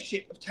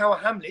mayorship of Tower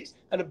Hamlets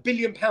and £1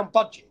 billion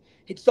budget.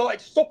 He'd started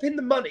stopping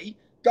the money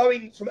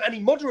going from any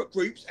moderate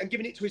groups and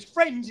giving it to his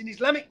friends in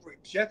Islamic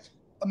groups, yeah?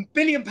 £1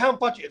 billion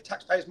budget of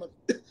taxpayers' money.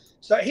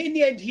 So in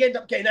the end, he ended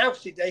up getting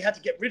ousted. They had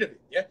to get rid of him,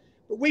 yeah?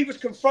 But we was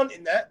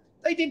confronting that.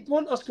 They didn't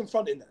want us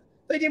confronting that.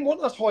 They didn't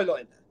want us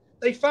highlighting that.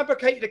 They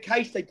fabricated a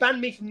case. They banned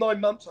me from 9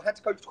 months. I had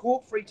to go to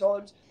court 3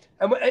 times.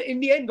 And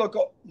in the end, I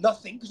got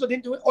nothing because I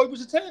didn't do it. I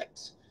was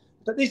attacked.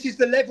 But this is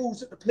the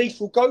levels that the police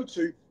will go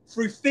to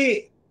through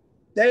fear.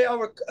 They're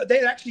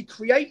actually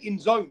creating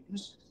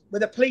zones where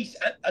the police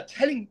are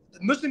telling, the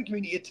Muslim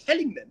community are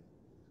telling them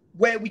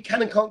where we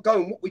can and can't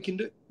go and what we can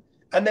do.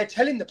 And they're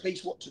telling the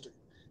police what to do.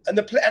 And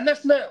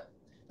that's now.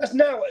 That's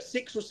now at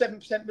 6 or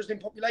 7% Muslim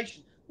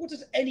population. What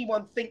does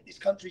anyone think this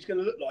country is going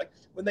to look like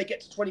when they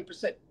get to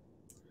 20%?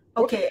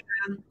 Okay,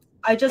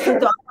 I just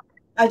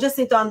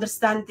need to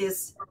understand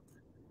this.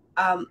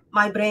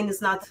 My brain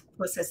is not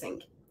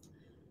processing.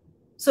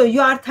 So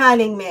you are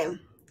telling me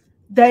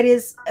there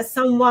is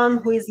someone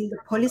who is in the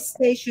police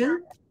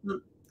station.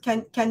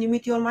 Can you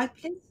mute your mic,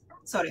 please?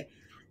 Sorry.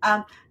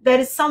 There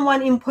is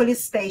someone in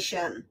police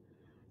station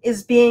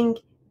is being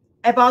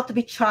about to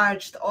be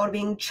charged or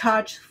being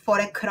charged for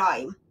a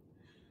crime.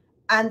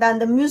 And then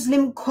the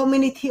Muslim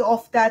community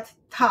of that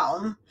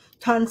town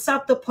turns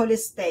up the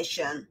police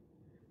station.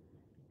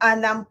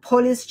 And then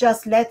police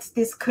just lets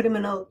this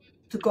criminal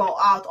to go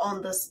out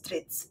on the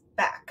streets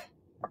back.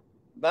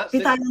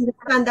 Did I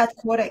understand that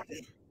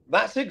correctly?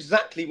 That's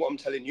exactly what I'm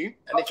telling you.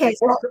 And okay,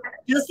 so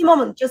just a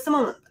moment.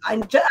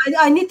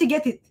 I need to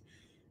get it.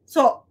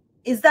 So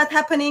is that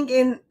happening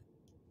in,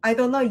 I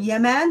don't know,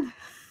 Yemen,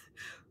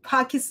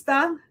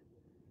 Pakistan?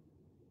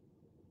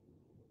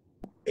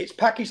 It's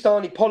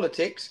Pakistani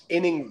politics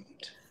in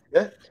England.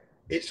 Yeah?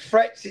 It's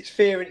threats, it's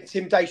fear, and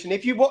intimidation.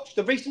 If you watch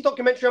the recent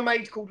documentary I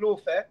made called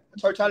Lawfare, A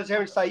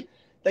Totalitarian State,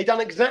 they done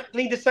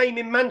exactly the same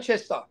in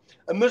Manchester.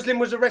 A Muslim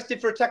was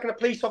arrested for attacking a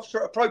police officer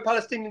at a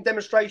pro-Palestinian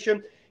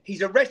demonstration.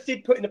 He's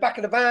arrested, put in the back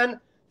of the van.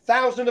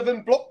 1,000 of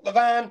them blocked the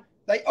van.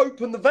 They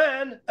open the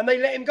van and they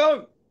let him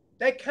go.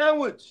 They're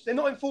cowards. They're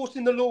not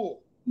enforcing the law.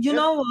 You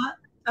know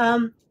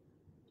what?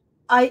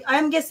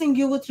 I'm guessing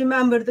you would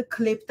remember the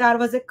clip. There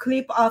was a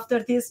clip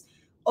after this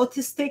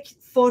autistic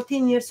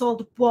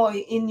 14-year-old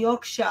boy in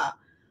Yorkshire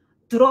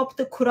dropped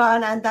the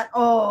Quran, and that,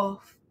 oh,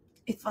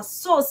 it was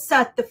so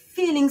sad. The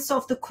feelings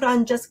of the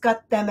Quran just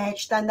got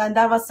damaged, and then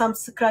there was some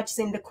scratches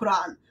in the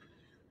Quran.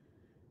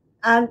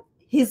 And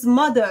his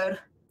mother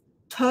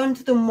turned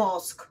to the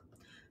mosque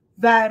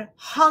where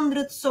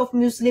hundreds of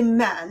Muslim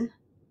men,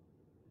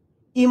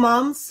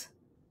 imams,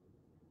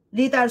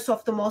 leaders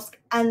of the mosque,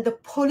 and the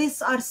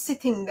police are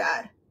sitting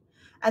there.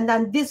 And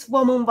then this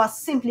woman was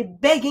simply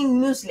begging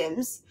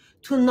Muslims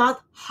to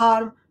not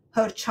harm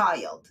her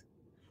child.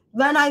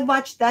 When I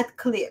watched that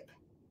clip,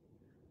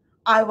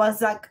 I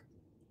was like,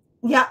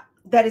 yeah,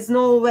 there is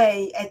no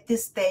way at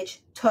this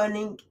stage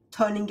turning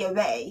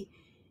away.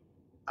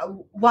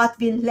 What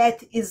will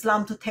let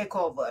Islam to take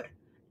over?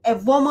 A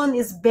woman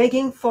is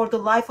begging for the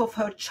life of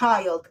her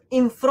child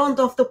in front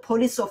of the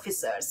police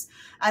officers,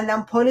 and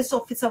then police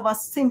officer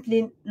was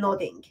simply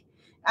nodding.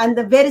 And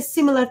the very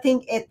similar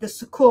thing at the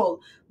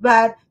school,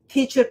 where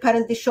teacher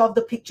apparently showed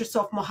the pictures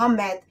of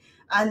Muhammad,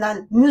 and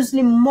then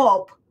Muslim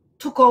mob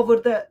took over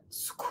the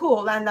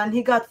school, and then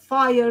he got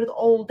fired,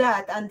 all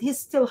that, and he's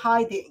still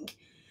hiding.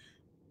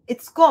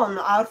 It's gone.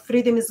 Our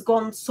freedom is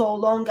gone so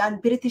long,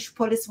 and British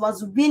police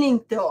was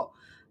willing to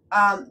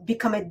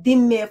become a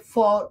dhimmi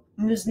for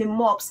Muslim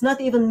mobs,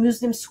 not even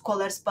Muslim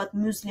scholars, but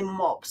Muslim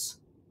mobs.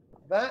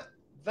 That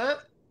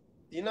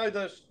you know,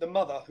 the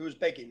mother who was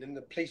begging and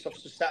the police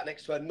officer sat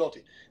next to her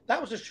nodding,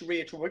 that was a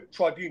Sharia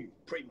tribunal,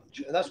 pretty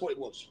much, and that's what it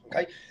was.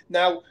 Okay,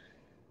 now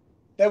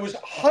there was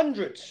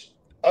hundreds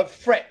of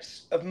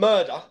threats of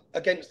murder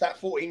against that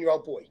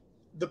 14-year-old boy.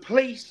 The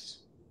police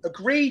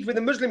agreed with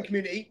the Muslim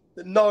community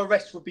that no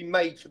arrests would be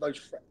made for those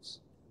threats.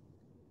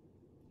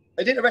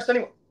 They didn't arrest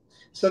anyone.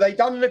 So they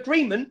done an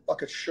agreement,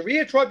 like a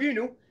Sharia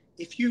tribunal.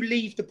 If you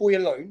leave the boy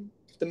alone,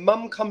 if the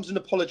mum comes and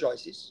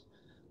apologises,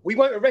 we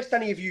won't arrest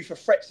any of you for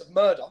threats of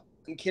murder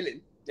and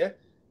killing, yeah?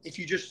 If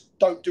you just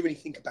don't do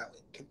anything about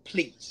it,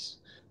 please.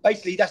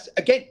 Basically, that's,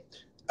 again,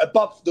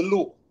 above the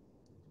law.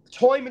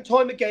 time and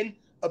time again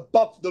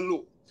above the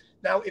law.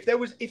 Now, if there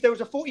was a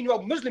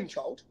 14-year-old Muslim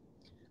child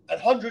and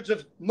hundreds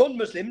of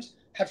non-Muslims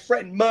had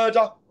threatened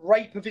murder,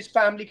 rape of his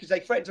family because they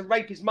threatened to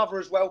rape his mother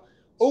as well,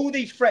 all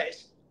these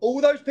threats,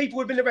 all those people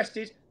would have been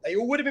arrested. They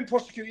all would have been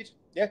prosecuted.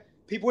 Yeah,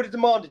 people would have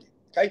demanded it.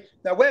 Okay.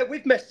 Now, where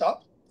we've messed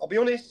up, I'll be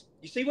honest.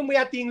 You see, when we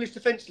had the English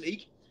Defence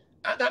League,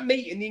 at that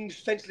meeting, the English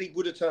Defence League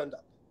would have turned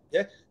up.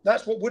 Yeah,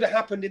 that's what would have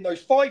happened in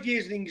those 5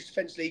 years of the English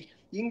Defence League.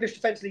 The English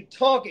Defence League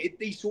targeted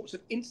these sorts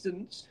of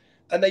incidents,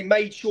 and they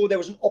made sure there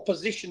was an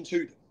opposition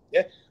to them.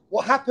 Yeah,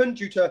 what happened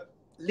due to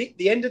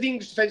the end of the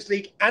English Defence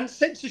League and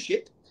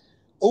censorship?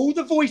 All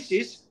the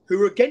voices who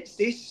were against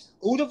this,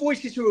 all the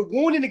voices who were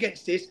warning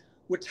against this,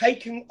 were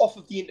taken off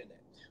of the internet.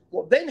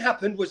 What then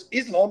happened was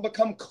Islam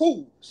become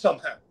cool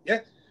somehow.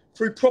 Yeah,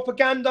 through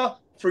propaganda,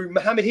 through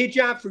Muhammad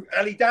Hijab, through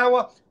Ali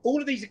Dawah, all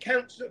of these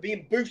accounts that are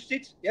being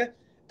boosted. Yeah.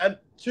 And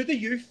to the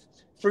youth,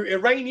 through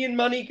Iranian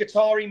money,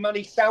 Qatari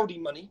money, Saudi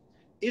money,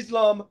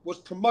 Islam was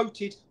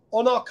promoted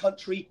on our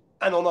country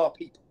and on our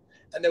people.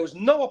 And there was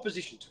no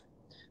opposition to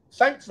it.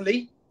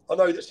 Thankfully, I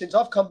know that since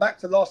I've come back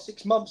for the last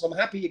 6 months, I'm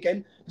happy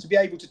again to be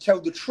able to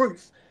tell the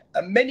truth.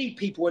 And many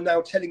people are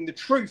now telling the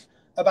truth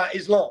about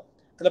Islam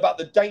and about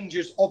the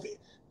dangers of it.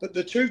 But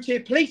the two-tier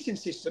policing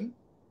system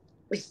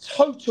is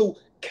total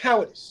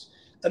cowardice.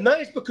 And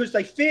that is because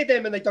they fear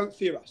them and they don't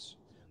fear us.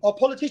 Our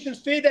politicians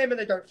fear them and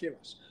they don't fear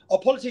us. Our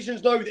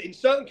politicians know that in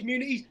certain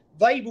communities,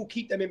 they will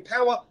keep them in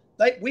power.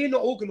 We're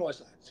not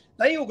organised like that.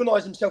 They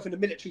organise themselves in a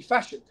military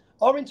fashion.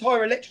 Our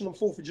entire election on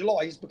 4th of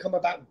July has become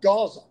about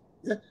Gaza.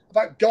 Yeah?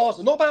 About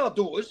Gaza, not about our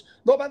daughters,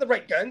 not about the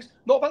rape gangs,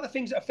 not about the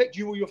things that affect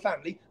you or your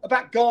family,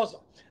 about Gaza.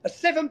 A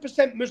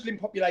 7% Muslim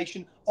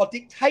population are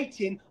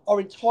dictating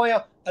our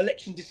entire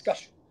election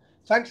discussion.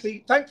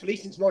 Thankfully,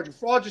 since Nigel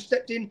Farage has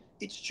stepped in,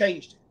 it's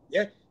changed.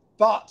 Yeah,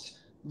 but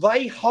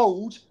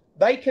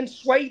they can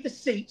sway the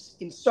seats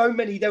in so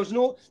many. There's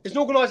an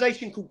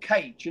organisation called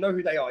Cage. You know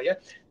who they are, yeah?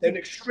 They're an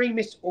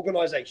extremist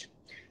organisation.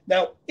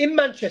 Now, in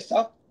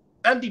Manchester,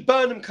 Andy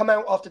Burnham come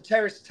out after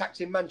terrorist attacks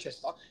in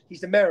Manchester.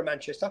 He's the mayor of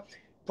Manchester,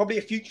 probably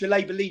a future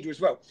Labour leader as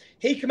well.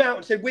 He came out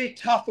and said, we're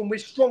tough and we're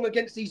strong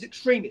against these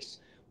extremists.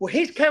 Well,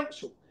 his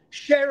council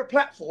share a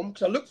platform,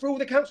 because I look through all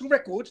the council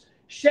records,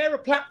 share a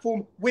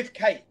platform with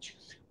Cage.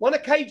 One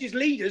of Cage's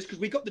leaders, because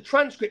we got the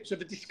transcripts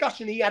of a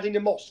discussion he had in a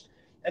mosque,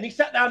 and he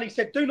sat down and he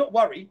said, do not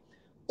worry,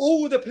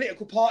 all the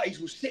political parties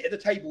will sit at the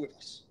table with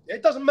us.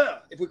 It doesn't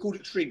matter if we're called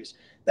extremists.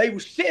 They will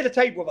sit at the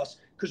table with us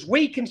because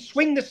we can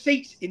swing the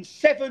seats in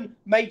 7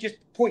 major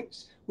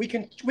points. We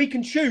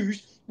can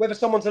choose whether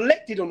someone's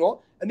elected or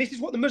not. And this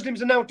is what the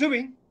Muslims are now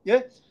doing.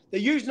 Yeah,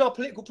 they're using our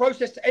political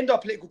process to end our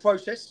political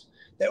process.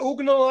 They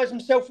organise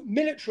themselves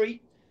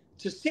military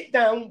to sit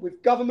down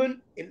with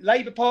government, in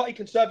Labour Party,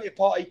 Conservative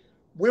Party.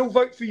 We'll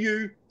vote for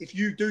you if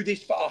you do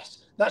this for us.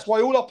 That's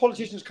why all our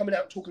politicians coming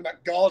out talking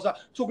about Gaza,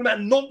 talking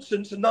about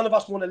nonsense that none of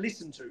us want to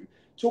listen to,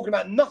 talking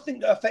about nothing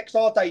that affects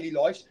our daily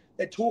lives.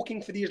 They're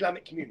talking for the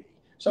Islamic community.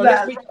 So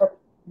well,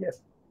 yes.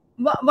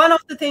 One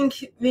of the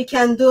things we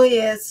can do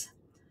is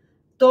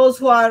those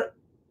who are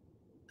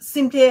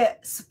simply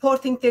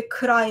supporting the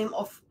crime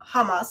of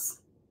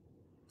Hamas,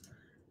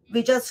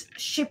 we just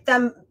ship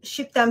them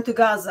to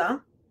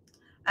Gaza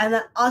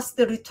and ask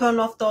the return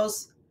of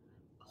those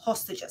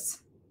hostages.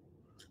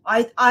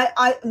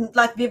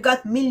 Like we've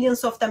got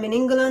millions of them in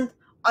England.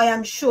 I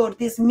am sure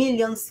these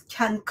millions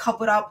can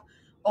cover up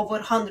over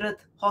 100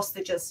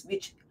 hostages,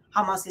 which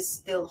Hamas is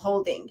still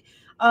holding.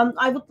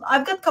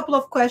 I've got a couple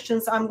of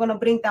questions. I'm going to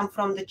bring them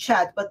from the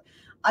chat, but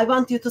I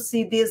want you to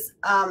see this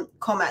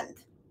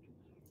comment.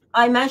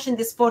 I mentioned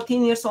this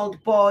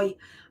 14-year-old boy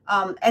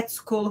at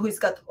school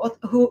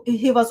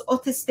he was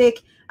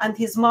autistic, and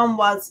his mom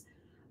was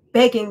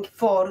begging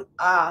for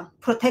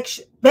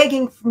protection,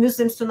 begging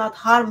Muslims to not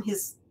harm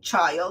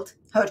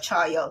her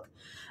child.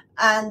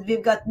 And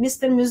we've got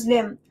Mr.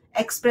 Muslim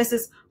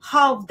expresses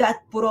how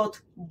that brought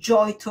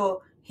joy to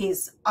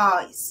his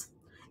eyes.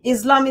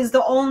 Islam is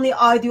the only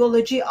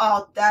ideology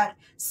out there.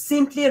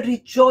 Simply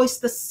rejoice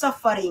the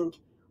suffering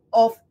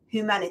of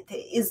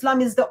humanity.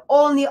 Islam is the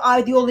only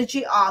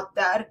ideology out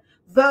there.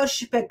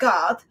 Worship a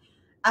God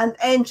and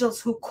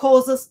angels who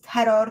causes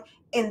terror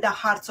in the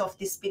hearts of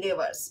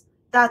disbelievers.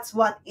 That's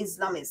what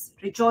Islam is.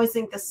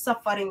 Rejoicing the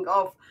suffering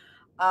of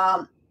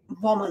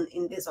woman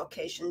in this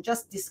occasion.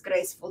 Just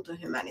disgraceful to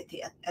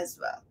humanity as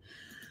well.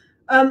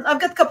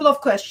 I've got a couple of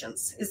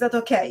questions. Is that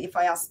okay if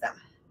I ask them?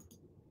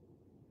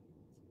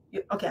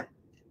 Okay.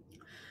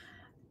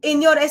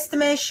 In your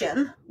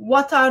estimation,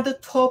 what are the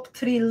top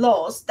 3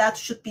 laws that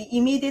should be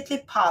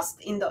immediately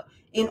passed in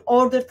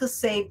order to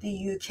save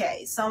the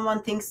UK?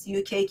 Someone thinks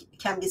UK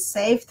can be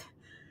saved.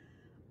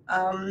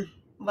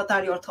 What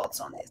are your thoughts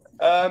on this?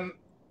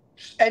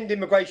 End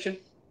immigration,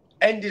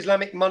 end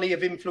Islamic money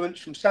of influence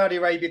from Saudi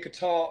Arabia,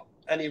 Qatar,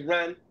 and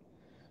Iran,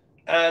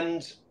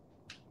 and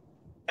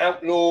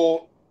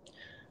outlaw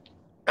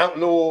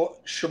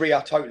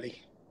Sharia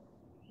totally.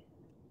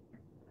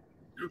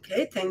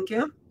 Okay, thank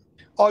you.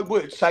 I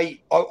would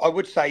say,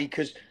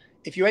 because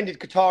if you ended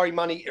Qatari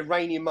money,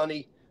 Iranian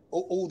money,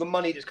 all the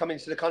money that's coming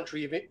into the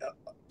country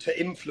to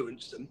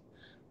influence them,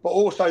 but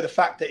also the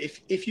fact that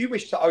if you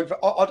wish to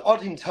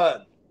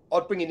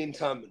I'd bring in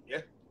internment,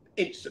 yeah,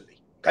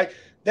 instantly. Okay,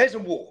 there's a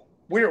war.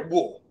 We're at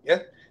war. Yeah,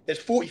 there's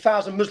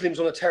 40,000 Muslims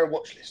on a terror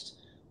watch list.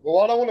 Well,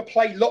 I don't want to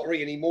play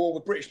lottery anymore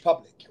with British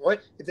public, right?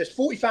 If there's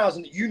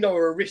 40,000 that you know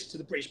are a risk to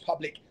the British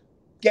public,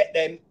 get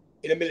them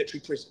in a military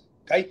prison,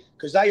 okay?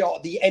 Because they are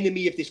the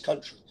enemy of this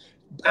country.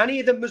 Any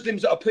of the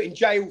Muslims that are put in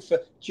jail for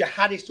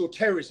jihadist or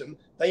terrorism,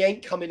 they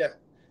ain't coming out.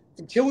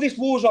 Until this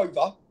war's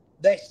over,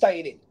 they're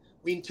staying in.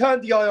 We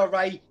interned the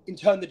IRA,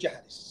 interned the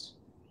jihadists.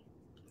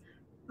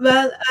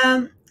 Well,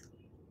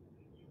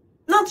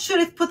 not sure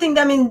if putting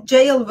them in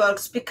jail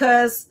works,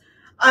 because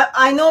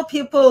I know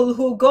people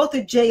who go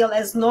to jail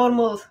as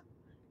normal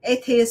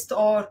atheist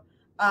or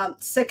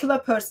secular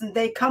person.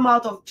 They come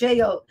out of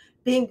jail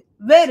being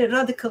very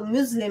radical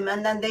Muslim,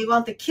 and then they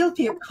want to kill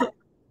people.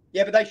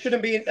 Yeah, but they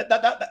shouldn't be in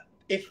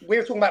if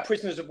we're talking about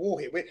prisoners of war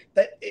here,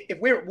 if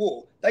we're at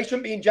war, they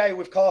shouldn't be in jail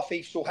with car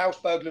thieves or house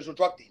burglars or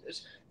drug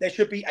dealers. There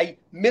should be a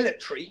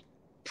military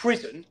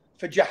prison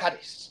for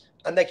jihadists,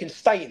 and they can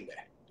stay in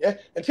there. Yeah,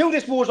 until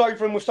this war's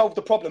over and we've solved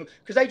the problem,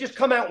 because they just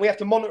come out and we have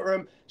to monitor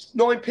them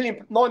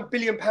 £9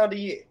 billion a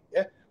year.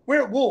 Yeah,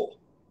 we're at war.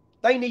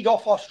 They need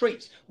off our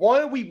streets.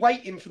 Why are we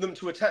waiting for them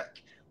to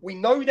attack? We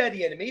know they're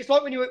the enemy. It's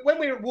like when we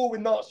were at war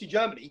with Nazi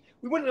Germany,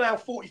 we wouldn't allow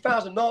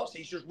 40,000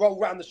 Nazis just roll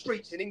around the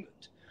streets in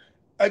England.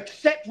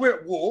 Accept we're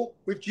at war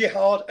with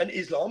jihad and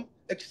Islam.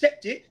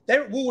 Accept it.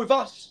 They're at war with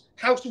us.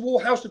 House of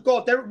War, House of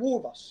God. They're at war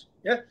with us.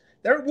 Yeah.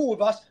 They're at war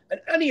with us, and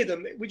any of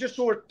them, we just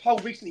saw a poll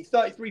recently,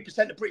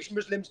 33% of British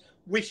Muslims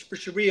wish for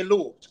Sharia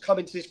law to come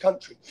into this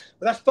country.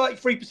 But that's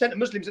 33% of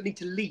Muslims that need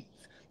to leave.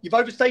 You've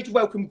overstayed your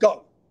welcome,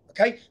 go.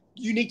 Okay?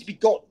 You need to be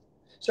gone.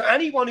 So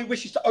anyone who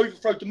wishes to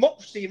overthrow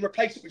democracy and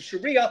replace it with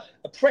Sharia,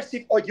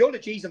 oppressive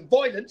ideologies and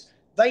violence,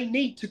 they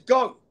need to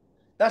go.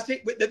 That's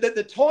it.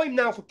 The time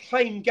now for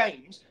playing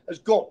games has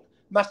gone.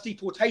 Mass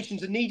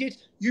deportations are needed.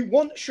 You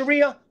want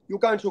Sharia, you're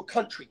going to a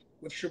country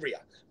with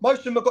Sharia. Most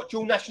of them have got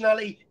dual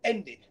nationality,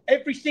 end it.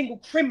 Every single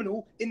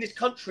criminal in this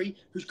country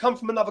who's come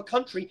from another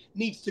country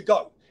needs to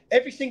go.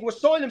 Every single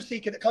asylum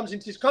seeker that comes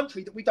into this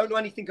country that we don't know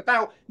anything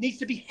about needs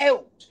to be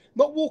held,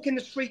 not walk in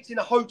the streets in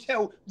a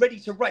hotel ready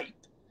to rape,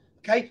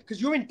 okay?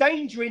 Because you're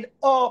endangering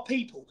our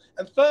people.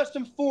 And first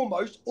and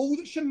foremost, all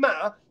that should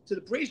matter to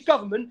the British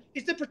government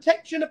is the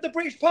protection of the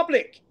British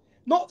public.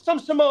 Not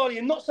some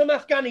Somalian, not some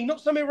Afghani, not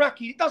some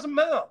Iraqi. It doesn't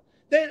matter.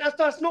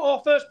 That's not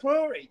our first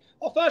priority.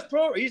 Our first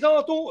priority is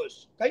our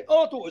daughters, okay?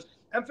 Our daughters.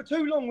 And for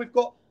too long, we've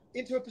got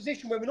into a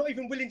position where we're not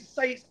even willing to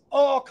say it's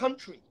our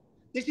country.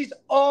 This is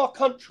our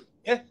country,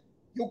 yeah?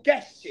 You're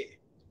guests here.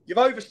 You've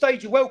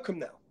overstayed your welcome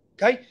now,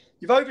 okay?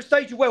 You've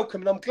overstayed your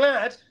welcome, and I'm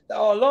glad that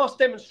our last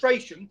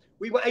demonstration,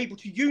 we were able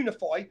to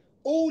unify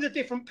all the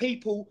different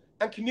people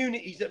and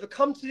communities that have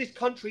come to this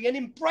country and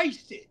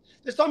embraced it.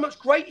 There's so much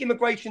great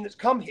immigration that's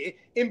come here,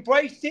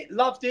 embraced it,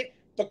 loved it,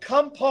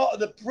 become part of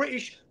the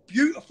British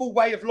beautiful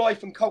way of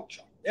life and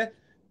culture. Yeah,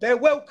 they're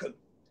welcome.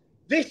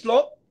 This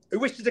lot who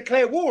wish to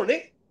declare war on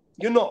it,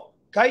 you're not.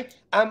 Okay,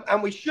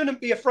 and we shouldn't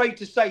be afraid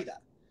to say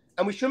that,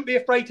 and we shouldn't be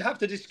afraid to have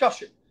the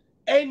discussion.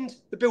 End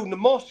the building of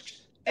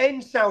mosques.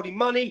 End Saudi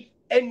money.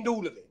 End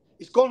all of it.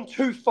 It's gone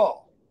too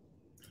far.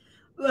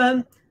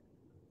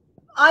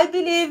 I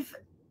believe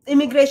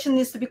immigration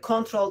needs to be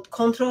controlled.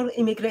 Control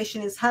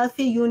immigration is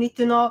healthy. You need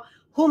to know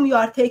whom you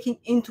are taking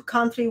into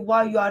country,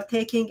 why you are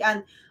taking,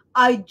 and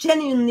I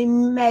genuinely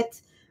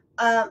met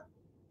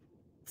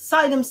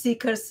asylum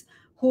seekers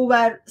who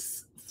were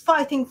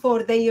fighting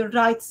for their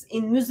rights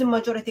in Muslim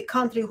majority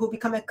country, who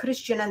become a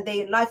Christian and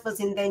their life was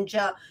in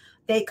danger.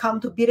 They come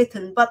to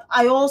Britain. But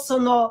I also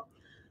know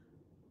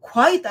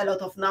quite a lot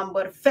of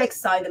number of fake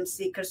asylum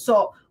seekers.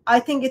 So I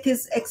think it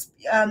is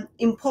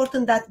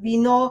important that we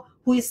know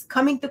who is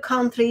coming to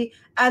country,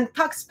 and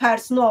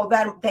taxpayers know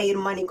where their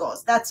money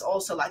goes. That's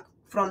also like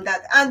from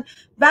that. And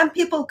when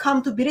people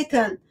come to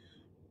Britain,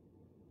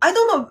 I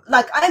don't know,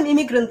 like I'm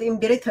immigrant in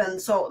Britain,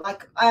 so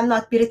like I'm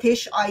not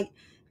British. I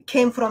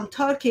came from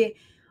Turkey.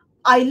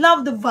 I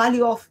love the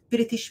value of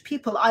British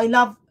people. I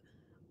love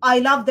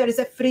there is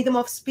a freedom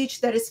of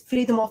speech. There is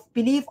freedom of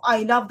belief.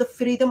 I love the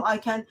freedom. I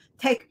can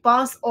take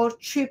bus or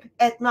trip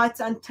at night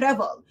and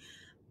travel.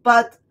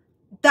 But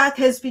that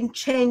has been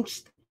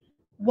changed.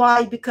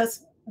 Why?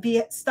 Because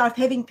we start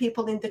having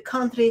people in the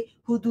country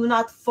who do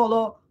not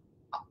follow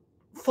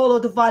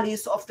the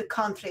values of the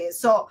country.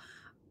 So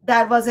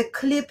there was a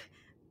clip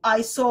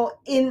I saw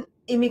in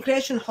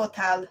immigration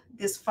hotel.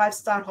 These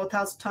 5-star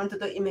hotels turned to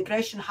the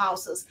immigration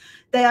houses.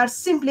 They are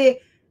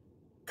simply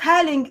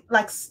telling,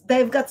 like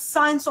they've got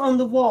signs on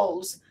the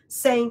walls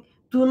saying,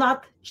 do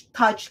not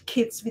touch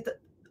kids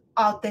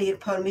without their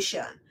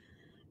permission.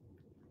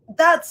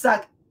 That's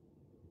like,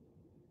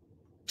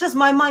 just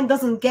my mind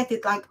doesn't get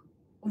it. Like,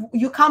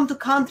 you come to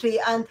country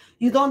and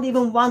you don't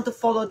even want to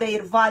follow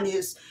their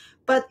values.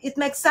 But it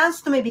makes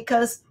sense to me,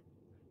 because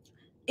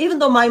even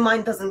though my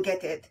mind doesn't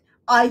get it,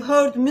 I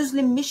heard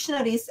Muslim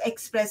missionaries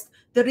express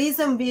the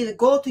reason we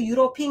go to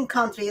European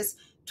countries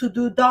to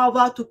do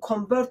dawah, to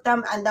convert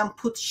them and then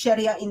put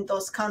Sharia in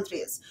those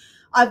countries.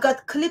 I've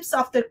got clips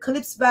after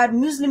clips where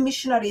Muslim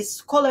missionaries,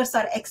 scholars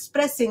are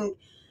expressing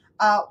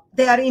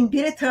they are in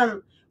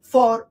Britain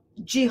for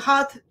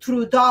jihad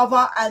through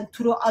dawah and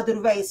through other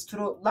ways,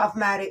 through love,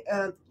 marriage,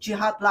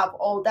 jihad, love,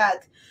 all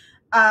that.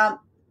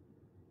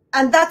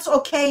 And that's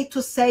okay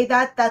to say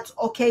that, that's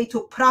okay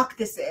to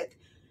practice it.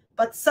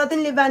 But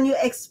suddenly when you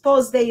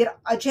expose their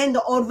agenda,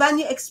 or when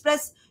you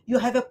express you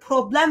have a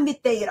problem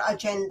with their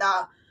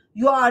agenda,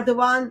 you are the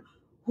one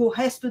who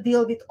has to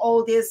deal with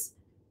all this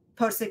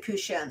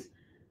persecution.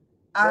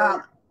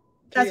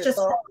 That's just...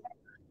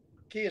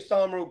 Keir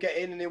Starmer will get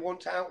in and he'll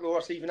want to outlaw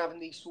us even having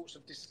these sorts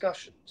of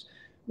discussions.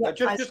 Yeah, now,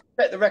 just to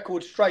set the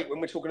record straight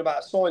when we're talking about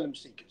asylum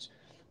seekers.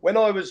 When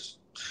I was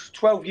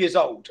 12 years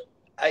old,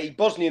 a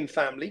Bosnian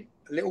family,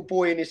 a little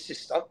boy and his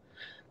sister,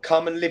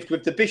 come and lived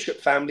with the Bishop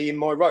family in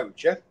my road.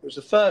 Yeah, it was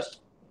the first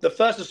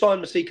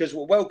asylum seekers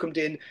were welcomed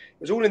in. It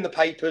was all in the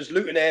papers.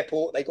 Luton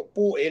Airport. They got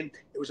brought in.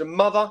 It was a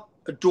mother,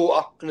 a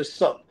daughter, and a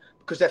son,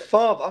 because their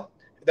father,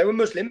 they were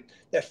Muslim.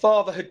 Their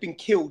father had been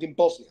killed in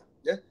Bosnia.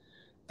 Yeah,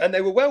 and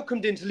they were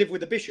welcomed in to live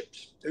with the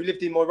bishops who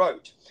lived in my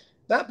road.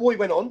 That boy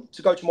went on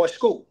to go to my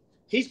school.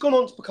 He's gone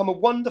on to become a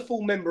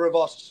wonderful member of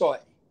our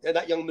society. Yeah,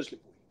 that young Muslim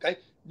boy. Okay,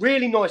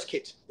 really nice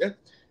kid. Yeah,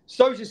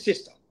 so's his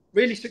sister.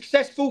 Really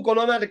successful, gone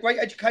on, had a great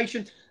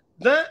education.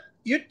 That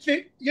you'd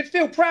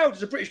feel proud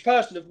as a British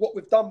person of what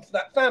we've done for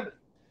that family.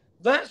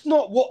 That's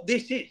not what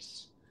this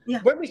is.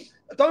 Yeah. When we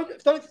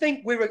don't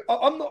think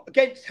I'm not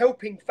against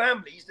helping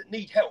families that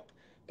need help,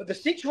 but the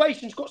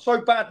situation's got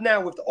so bad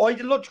now with the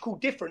ideological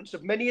difference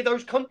of many of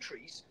those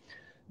countries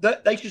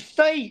that they should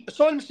stay.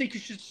 Asylum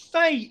seekers should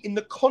stay in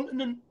the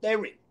continent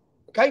they're in.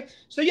 Okay,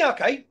 so yeah,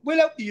 okay, we'll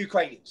help the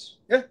Ukrainians.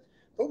 Yeah,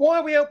 but why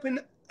are we helping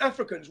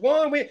Africans? Why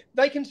are we?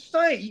 They can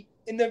stay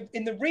in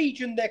the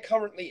region they're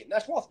currently in.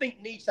 That's what I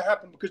think needs to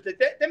happen, because the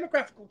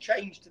demographical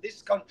change to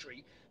this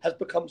country has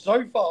become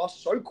so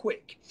fast, so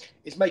quick,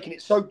 it's making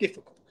it so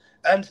difficult.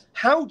 And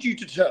how do you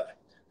deter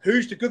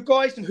who's the good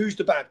guys and who's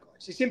the bad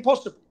guys? It's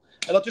impossible.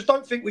 And I just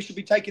don't think we should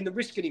be taking the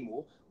risk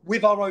anymore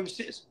with our own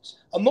citizens.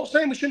 I'm not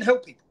saying we shouldn't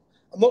help people.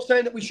 I'm not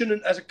saying that we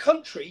shouldn't, as a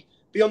country,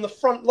 be on the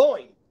front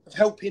line of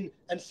helping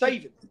and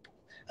saving people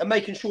and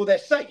making sure they're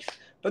safe,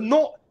 but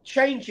not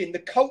changing the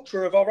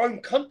culture of our own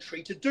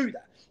country to do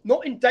that.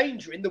 Not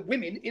endangering the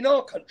women in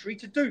our country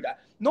to do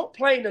that. Not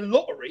playing a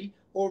lottery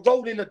or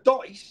rolling a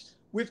dice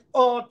with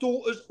our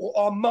daughters or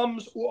our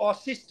mums or our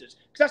sisters.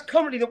 Because that's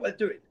currently not what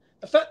they're doing.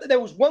 The fact that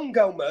there was one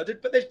girl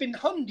murdered, but there's been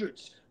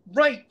hundreds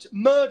raped,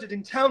 murdered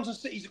in towns and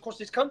cities across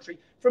this country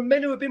from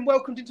men who have been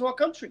welcomed into our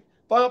country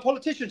by our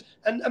politicians.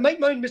 And make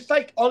no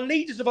mistake, our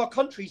leaders of our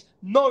countries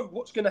know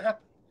what's going to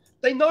happen.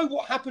 They know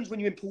what happens when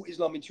you import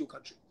Islam into your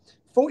country.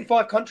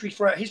 45 countries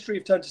throughout history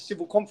have turned to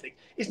civil conflict.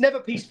 It's never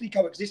peacefully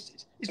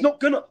coexisted. It's not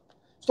gonna.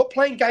 Stop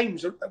playing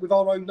games with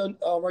our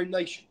own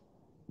nation.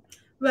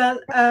 Well,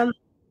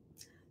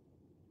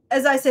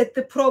 as I said,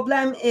 the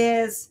problem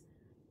is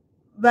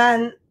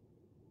when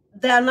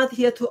they are not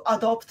here to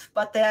adopt,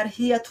 but they are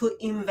here to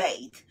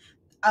invade.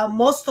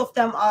 Most of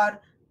them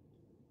are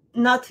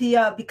not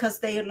here because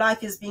their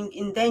life is being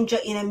in danger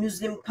in a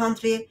Muslim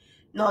country.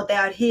 No, they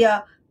are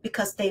here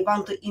because they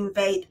want to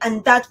invade.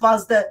 And that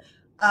was the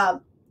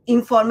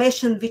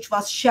information which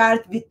was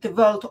shared with the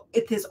world.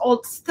 It is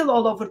still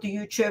all over the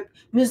YouTube.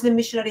 Muslim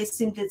missionaries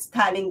simply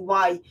telling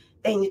why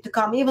they need to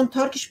come. Even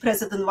Turkish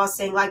president was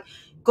saying, like,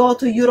 go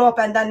to Europe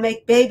and then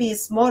make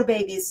babies, more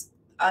babies,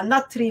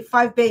 not 3,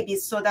 5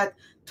 babies, so that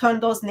turn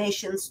those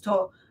nations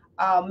to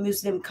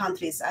Muslim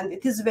countries. And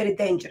it is very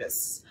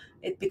dangerous.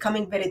 It's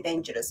becoming very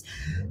dangerous.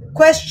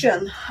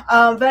 Question,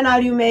 when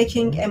are you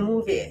making a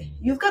movie?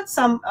 You've got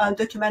some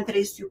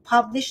documentaries you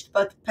published,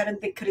 but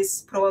apparently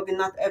Chris probably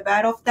not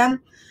aware of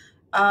them.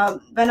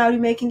 When are you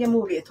making a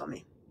movie,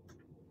 Tommy?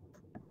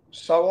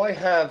 So I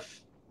have,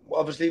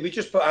 obviously, we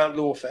just put out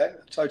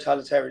Lawfare,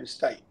 Totalitarian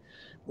State.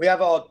 We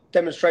have our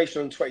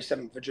demonstration on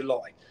 27th of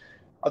July.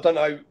 I don't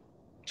know,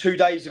 2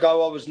 days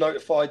ago, I was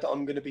notified that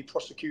I'm going to be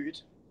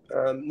prosecuted,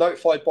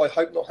 notified by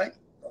Hope Not Hate.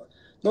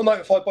 Not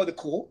notified by the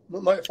court,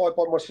 not notified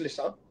by my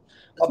solicitor.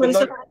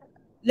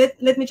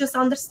 Let me just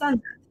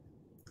understand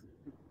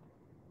that.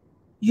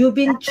 You've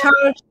been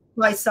charged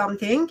by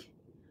something,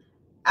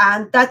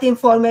 and that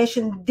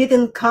information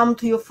didn't come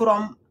to you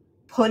from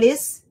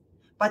police,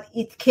 but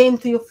it came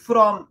to you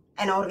from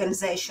an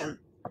organization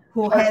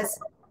who has...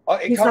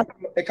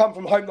 It come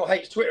from Hope Not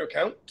Hate's Twitter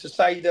account to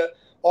say that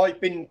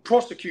I've been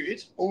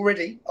prosecuted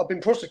already. I've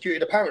been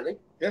prosecuted, apparently.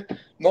 Yeah,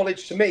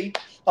 knowledge to me.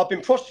 I've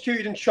been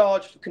prosecuted and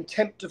charged for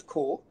contempt of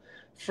court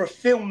for a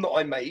film that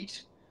I made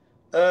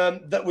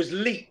that was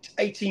leaked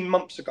 18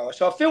 months ago.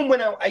 So a film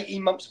went out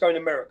 18 months ago in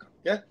America.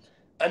 Yeah,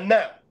 and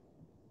now,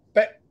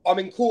 but I'm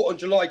in court on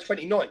July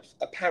 29th.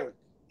 Apparently,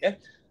 yeah.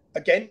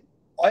 Again,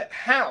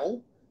 how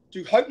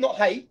do Hope Not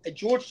Hate, a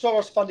George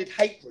Soros-funded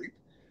hate group,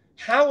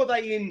 how are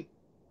they in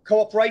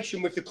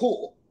cooperation with the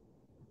court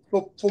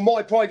for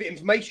my private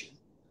information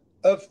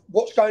of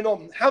what's going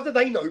on? How do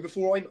they know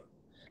before I know?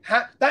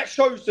 That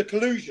shows the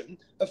collusion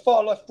of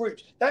far left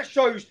groups. That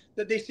shows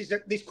that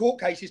this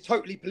court case is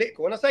totally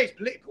political. And I say it's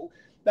political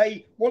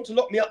they want to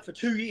lock me up for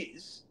 2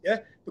 years, yeah,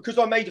 because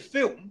I made a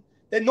film,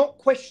 they're not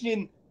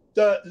questioning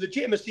the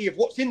legitimacy of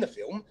what's in the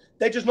film.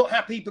 They're just not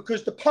happy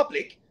because the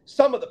public,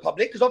 some of the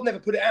public, because I've never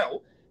put it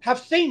out, have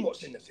seen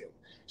what's in the film.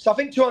 So I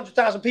think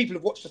 200,000 people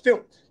have watched the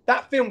film.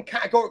 That film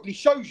categorically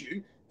shows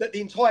you that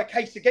the entire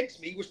case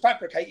against me was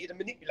fabricated and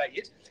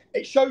manipulated.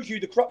 It shows you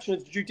the corruption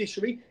of the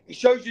judiciary. It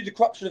shows you the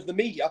corruption of the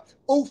media,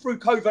 all through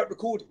covert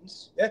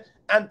recordings, yeah,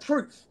 and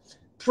proof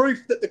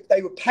that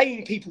they were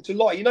paying people to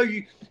lie. You know,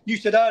 you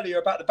said earlier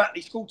about the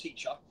Batley school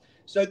teacher.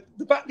 So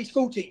the Batley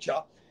school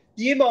teacher,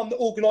 the imam that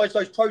organised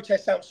those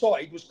protests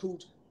outside was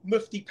called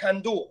Mufti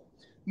Pandoor.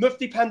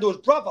 Mufti Pandoor's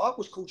brother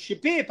was called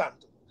Shabir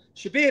Pandoor.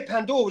 Shabir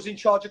Pandoor was in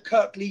charge of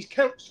Kirklees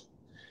Council.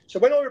 So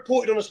when I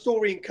reported on a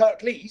story in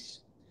Kirklees,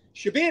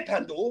 Shabir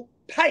Pandoor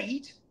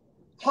paid,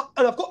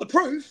 and I've got the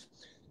proof,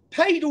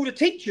 paid all the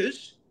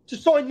teachers to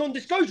sign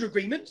non-disclosure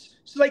agreements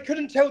so they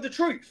couldn't tell the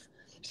truth.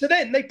 So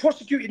then they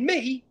prosecuted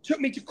me, took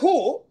me to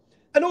court,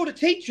 and all the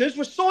teachers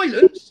were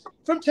silenced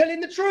from telling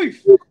the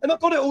truth. And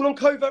I've got it all on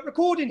covert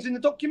recordings in the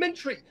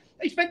documentary.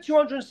 They spent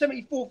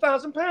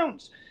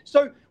 £274,000.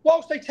 So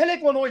whilst they tell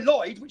everyone I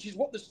lied, which is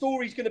what the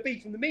story's going to be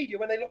from the media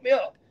when they lock me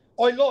up,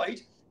 I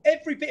lied.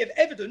 Every bit of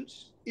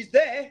evidence is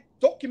there,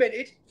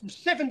 documented, from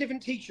 7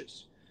 different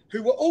teachers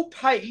who were all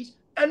paid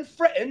and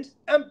threatened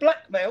and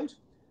blackmailed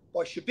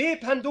by Shabir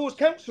Pandoor's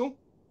council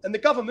and the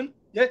government.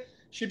 Yeah,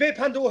 Shabir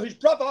Pandoor, whose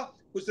brother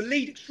was the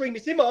lead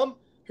extremist imam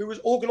who was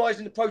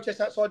organising the protests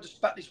outside the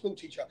Batley school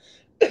teacher.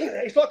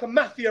 It's like a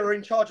mafia are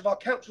in charge of our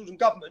councils and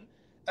government.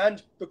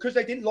 And because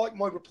they didn't like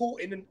my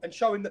reporting and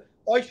showing that,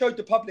 I showed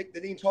the public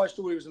that the entire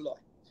story was a lie.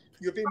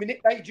 You're being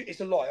manipulated,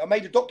 it's a lie. I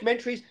made a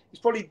documentary. It's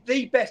probably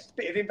the best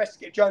bit of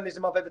investigative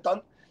journalism I've ever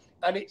done.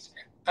 And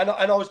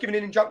I was given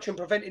an injunction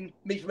preventing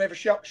me from ever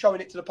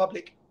showing it to the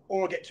public,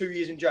 or I get 2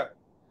 years in jail.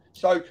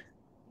 So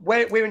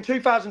we're in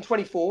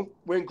 2024.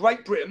 We're in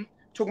Great Britain,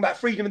 talking about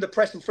freedom of the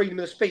press and freedom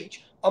of the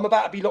speech. I'm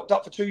about to be locked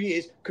up for 2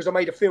 years because I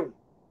made a film.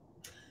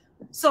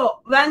 So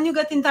when you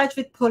get in touch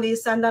with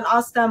police and then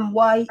ask them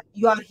why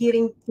you are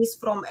hearing this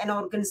from an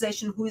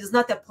organization who is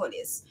not a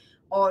police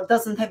or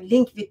doesn't have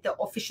link with the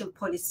official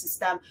police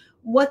system,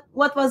 what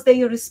was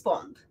their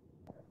response?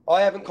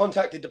 I haven't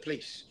contacted the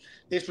police.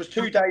 This was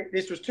 2 days.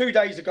 This was 2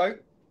 days ago.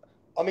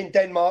 I'm in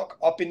Denmark.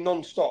 I've been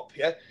non-stop.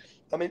 Yeah,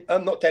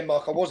 I'm not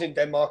Denmark. I was in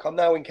Denmark. I'm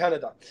now in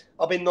Canada.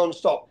 I've been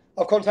non-stop.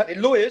 I've contacted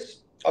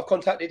lawyers. I've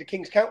contacted the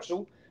King's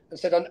Council and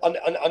said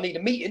I need a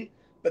meeting.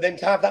 But then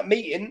to have that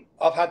meeting,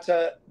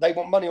 they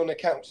want money on the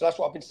account. So that's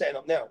what I've been setting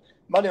up now.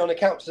 Money on the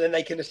account, so then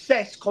they can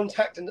assess,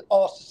 contact and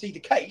ask to see the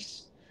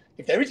case,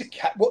 if there is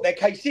what their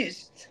case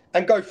is,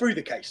 and go through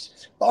the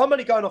case. But I'm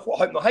only going off what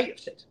Hope Not Hate have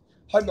said.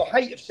 Hope Not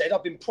Hate have said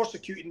I've been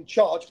prosecuted and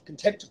charged for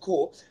contempt of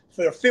court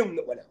for a film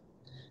that went out.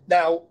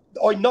 Now,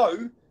 I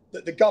know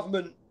that the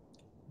government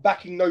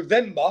back in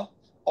November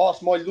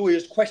asked my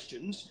lawyers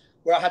questions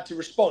where I had to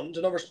respond,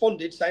 and I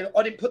responded saying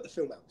I didn't put the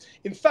film out.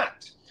 In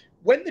fact,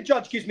 when the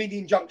judge gives me the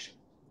injunction,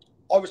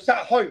 I was sat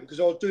at home because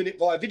I was doing it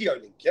via video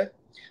link, yeah?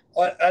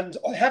 And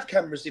I have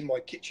cameras in my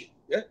kitchen,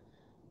 yeah?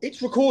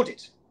 It's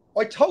recorded.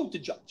 I told the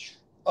judge,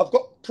 I've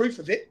got proof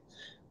of it.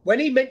 When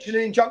he mentioned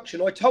an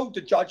injunction, I told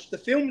the judge, the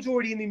film's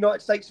already in the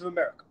United States of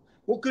America.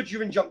 What good's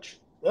your injunction,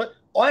 right?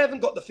 I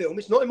haven't got the film.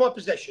 It's not in my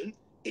possession.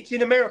 It's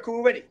in America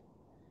already,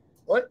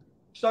 right?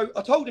 So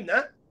I told him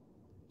that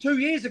 2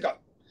 years ago.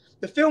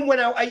 The film went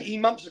out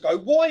 18 months ago.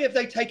 Why have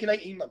they taken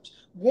 18 months?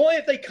 Why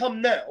have they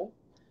come now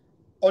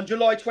on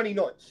July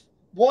 29th?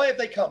 Why have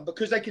they come?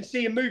 Because they can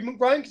see a movement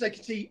growing, because they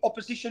can see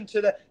opposition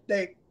to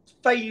their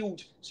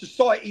failed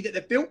society that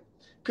they've built,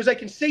 because they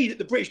can see that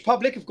the British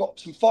public have got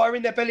some fire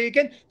in their belly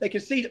again. They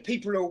can see that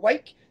people are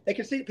awake. They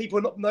can see that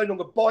people are no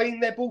longer buying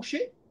their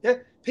bullshit. Yeah,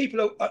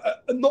 people are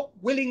not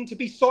willing to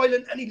be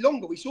silent any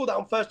longer. We saw that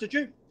on 1st of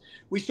June.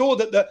 We saw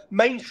that the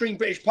mainstream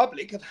British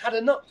public have had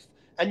enough.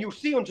 And you'll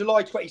see on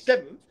July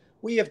 27th,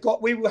 we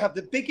will have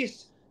the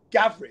biggest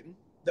gathering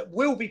that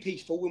will be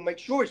peaceful. We'll make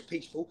sure it's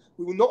peaceful.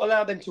 We will not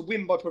allow them to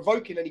win by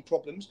provoking any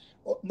problems.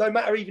 No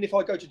matter even if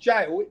I go to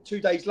jail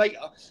 2 days later,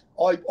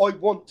 I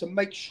want to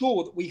make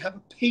sure that we have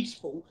a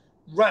peaceful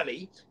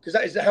rally, because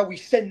that is how we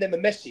send them a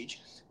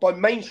message by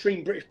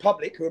mainstream British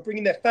public who are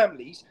bringing their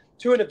families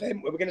to an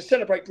event where we're going to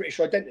celebrate British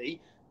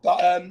identity. But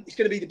it's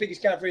going to be the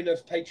biggest gathering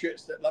of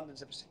patriots that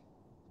London's ever seen.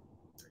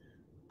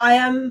 I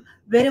am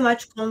very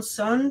much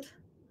concerned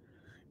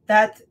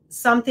that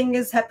something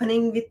is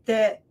happening with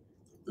the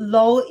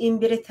law in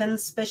Britain,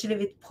 especially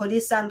with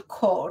police and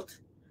court,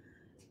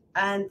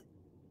 and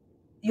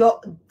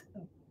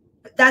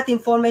that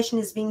information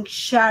is being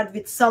shared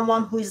with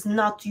someone who is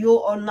not you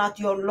or not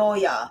your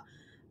lawyer,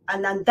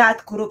 and then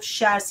that group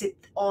shares it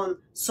on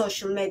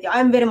social media.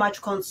 I'm very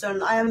much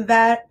concerned. I am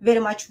very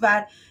much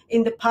aware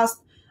in the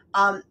past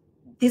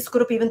this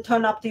group even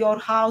turned up to your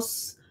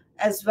house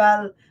as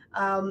well.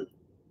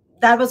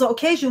 There was an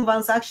occasion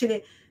once,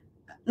 actually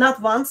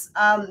not once,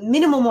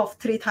 minimum of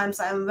 3 times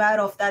I'm aware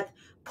of, that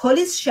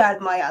police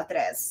shared my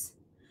address.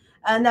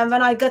 And then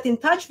when I got in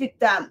touch with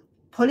them,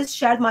 police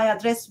shared my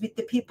address with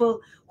the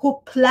people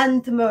who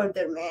planned to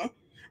murder me.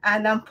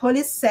 And then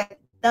police said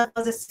that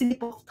was a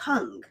slip of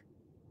tongue.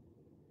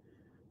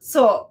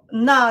 So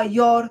now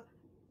you're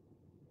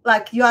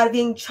like, you are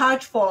being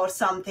charged for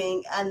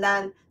something, and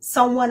then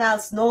someone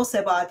else knows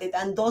about it,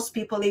 and those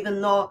people even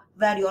know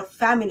where your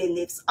family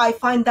lives. I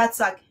find that's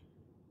like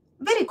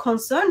very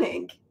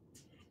concerning.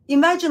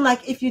 Imagine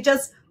like if you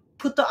just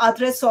put the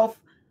address of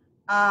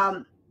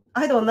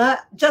I don't know,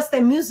 just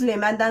a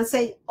Muslim, and then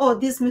say, oh,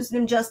 this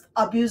Muslim just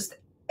abused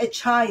a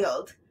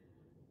child.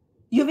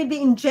 You will be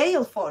in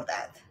jail for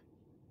that.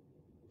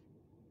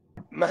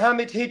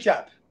 Mohammed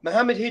Hijab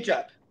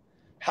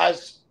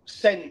has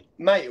sent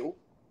mail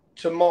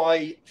to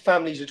my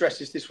family's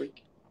addresses this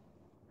week.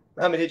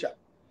 Mohammed Hijab,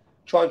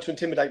 trying to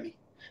intimidate me.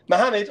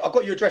 Mohammed, I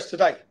got your address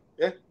today.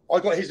 Yeah, I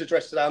got his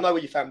address today. I know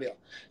where your family are.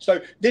 So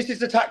this is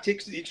the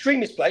tactics that the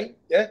extremists play.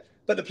 Yeah,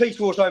 but the police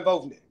were also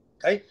involved in it.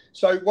 Okay,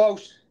 so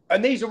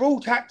and these are all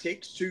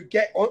tactics to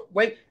get on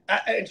when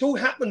it all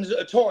happens at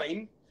a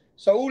time.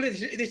 So all of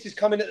this is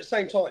coming at the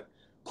same time.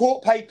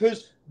 Court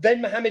papers,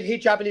 then Mohammed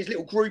Hijab and his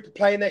little group are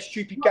playing their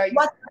stupid game.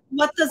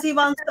 What does he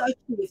want to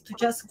achieve? To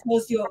just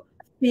cause your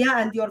fear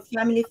and your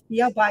family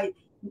fear by?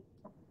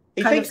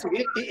 He thinks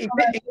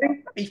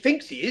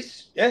he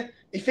is. Yeah,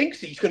 he thinks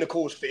he's going to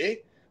cause fear.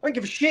 I don't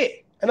give a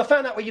shit. And I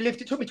found out where you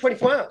lived. It took me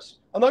 24 hours.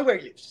 I know where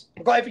he lives.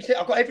 I've got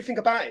everything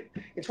about him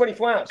in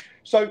 24 hours.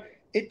 So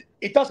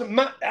it doesn't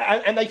matter.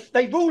 And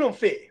they rule on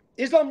fear.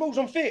 Islam rules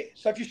on fear.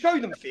 So if you show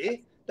them fear,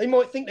 they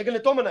might think they're going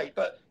to dominate.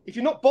 But if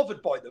you're not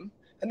bothered by them,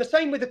 and the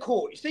same with the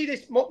court. You see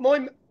this?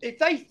 If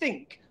they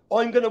think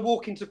I'm going to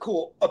walk into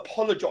court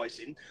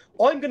apologising,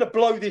 I'm going to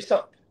blow this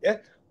up. Yeah,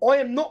 I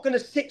am not going to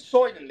sit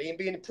silently and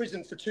be in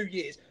prison for 2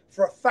 years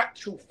for a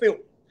factual film.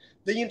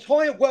 The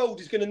entire world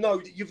is going to know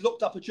that you've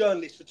locked up a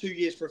journalist for 2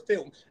 years for a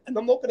film, and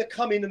I'm not going to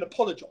come in and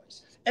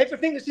apologise.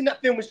 Everything that's in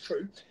that film is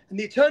true, and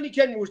the Attorney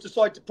General has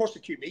decided to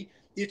prosecute me.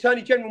 The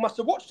Attorney General must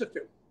have watched the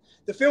film.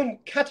 The film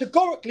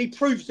categorically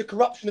proves the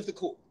corruption of the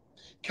court.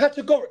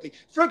 Categorically.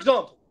 For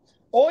example,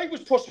 I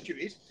was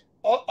prosecuted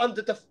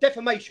under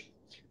defamation,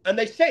 and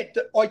they said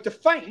that I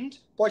defamed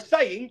by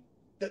saying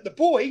that the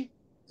boy,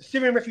 the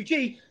Syrian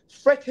refugee,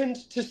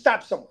 threatened to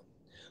stab someone.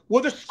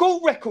 Well, the school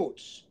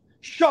records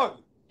show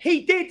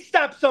he did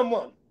stab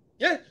someone.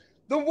 Yeah,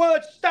 the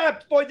word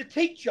stabbed by the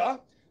teacher.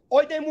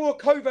 I then wore a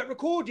covert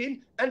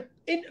recording and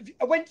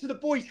I went to the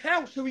boy's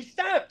house who he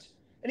stabbed,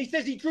 and he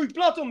says he drew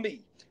blood on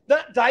me.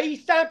 That day he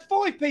stabbed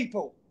 5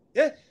 people.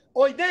 Yeah,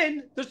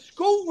 the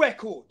school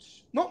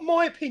records, not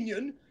my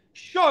opinion,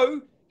 show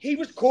he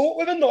was caught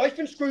with a knife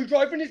and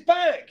screwdriver in his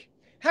bag.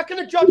 How can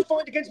a judge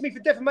fight against me for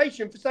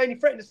defamation for saying he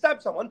threatened to stab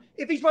someone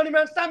if he's running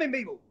around stabbing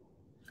people?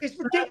 It's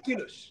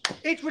ridiculous.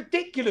 It's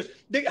ridiculous.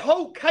 The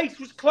whole case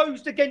was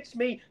closed against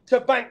me to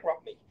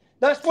bankrupt me.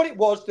 That's what it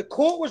was. The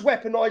court was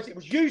weaponised. It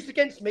was used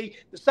against me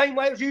the same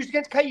way it was used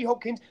against Katie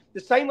Hopkins, the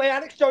same way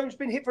Alex Jones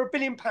been hit for £1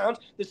 billion,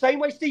 the same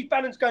way Steve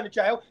Bannon's going to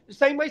jail, the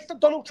same way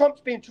Donald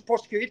Trump's being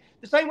prosecuted,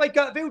 the same way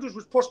Geert Wilders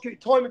was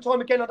prosecuted time and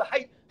time again under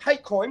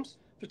hate crimes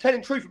for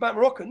telling truth about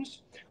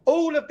Moroccans.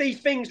 All of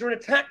these things are an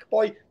attack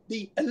by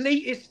the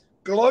elitist,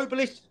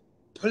 globalist,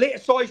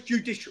 politicised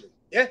judiciary.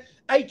 Yeah,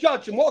 a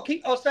judge, and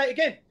I'll say it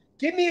again,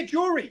 give me a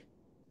jury.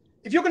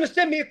 If you're going to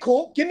send me a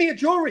court, give me a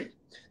jury.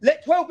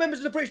 Let 12 members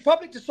of the British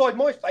public decide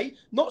my fate,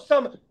 not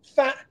some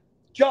fat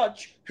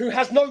judge who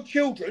has no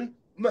children.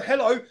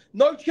 Hello,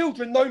 no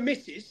children, no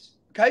missus.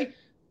 Okay,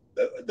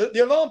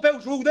 the alarm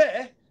bells are all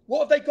there.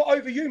 What have they got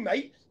over you,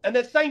 mate? And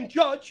the same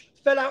judge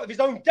fell out of his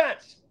own dad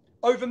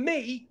over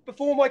me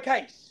before my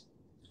case.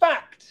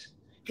 Fact.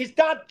 His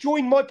dad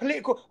joined my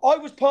political. I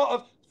was part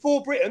of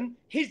For Britain.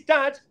 His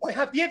dad, I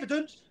have the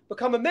evidence,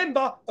 become a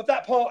member of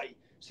that party.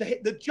 So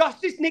the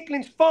Justice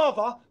Nicklins'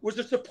 father was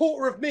a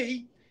supporter of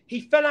me.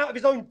 He fell out of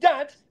his own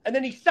dad, and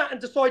then he sat and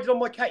decided on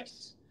my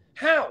case.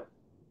 How?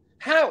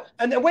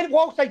 And then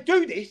whilst they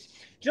do this,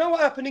 do you know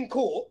what happened in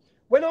court?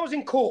 When I was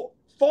in court,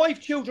 5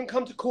 children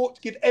come to court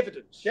to give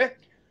evidence, yeah?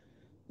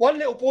 One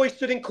little boy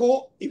stood in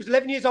court. He was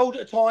 11 years old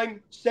at the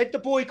time, said the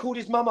boy called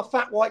his mum a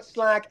fat white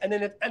slag, and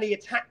he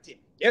attacked him,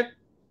 yeah?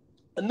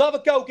 Another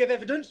girl gave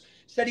evidence,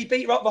 said he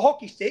beat her up with a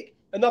hockey stick.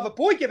 Another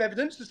boy gave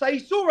evidence to say he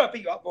saw her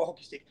beat her up with a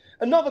hockey stick.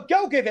 Another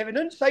girl gave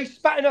evidence, say he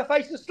spat in her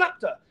face and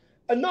slapped her.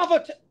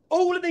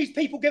 All of these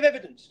people give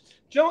evidence. Do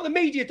you know what the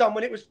media done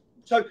when it was?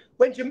 So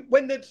when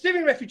the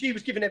Syrian refugee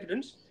was giving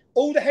evidence,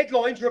 all the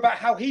headlines were about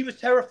how he was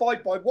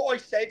terrified by what I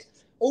said.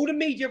 All the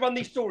media run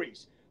these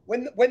stories.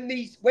 When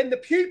the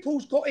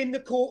pupils got in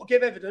the court to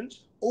give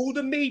evidence, all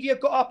the media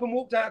got up and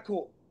walked out of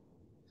court.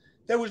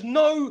 There was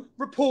no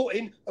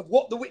reporting of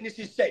what the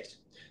witnesses said.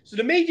 So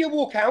the media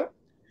walk out,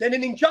 then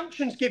an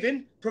injunction's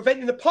given,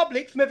 preventing the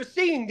public from ever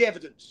seeing the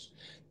evidence.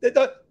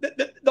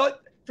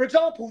 For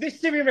example, this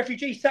Syrian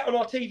refugee sat on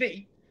our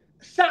TV,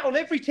 sat on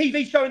every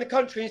TV show in the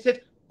country and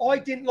said, I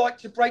didn't like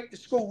to break the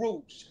school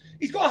rules.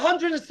 He's got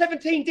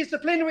 117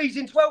 disciplinaries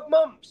in 12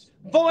 months.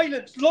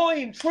 Violence,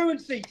 lying,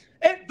 truancy,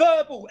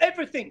 verbal,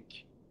 everything.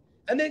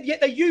 And then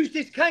yet they use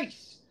this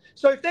case.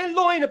 So if they're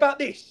lying about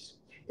this,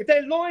 if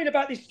they're lying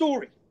about this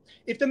story,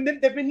 if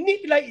they've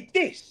manipulated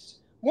this,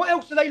 what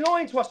else are they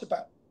lying to us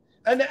about?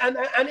 And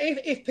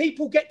if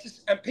people get to,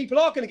 and people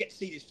are going to get to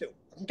see this film,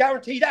 I can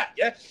guarantee that,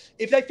 yeah?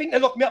 If they think they're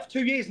locking me up for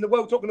 2 years and the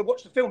world's not going to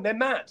watch the film, they're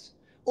mad.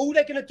 All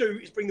they're going to do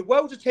is bring the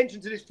world's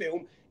attention to this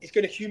film. It's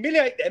going to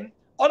humiliate them.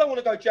 I don't want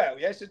to go to jail,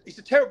 yeah? It's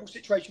a terrible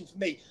situation for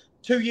me.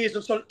 2 years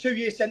of 2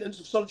 year sentence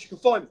of solitary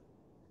confinement.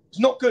 It's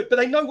not good, but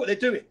they know what they're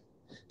doing.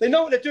 They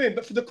know what they're doing,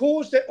 but for the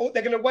cause, they're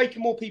going to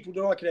awaken more people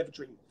than I could ever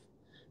dream of.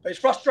 But it's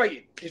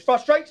frustrating. It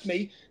frustrates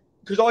me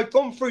because I've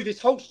gone through this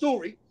whole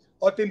story.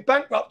 I've been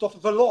bankrupt off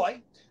of a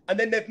lie, and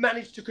then they've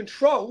managed to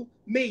control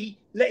me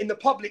letting the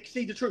public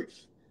see the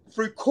truth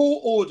through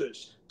court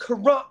orders,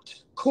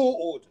 corrupt court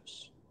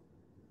orders.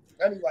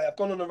 Anyway, I've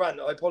gone on a rant.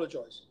 I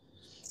apologise.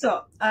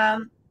 So, I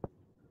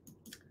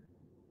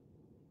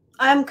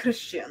am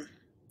Christian.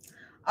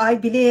 I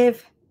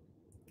believe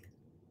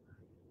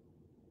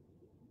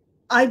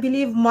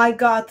my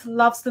God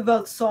loves the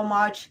world so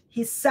much.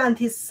 He sent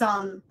his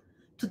son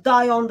to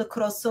die on the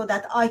cross so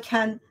that I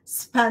can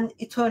spend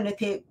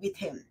eternity with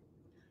him.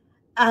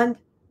 And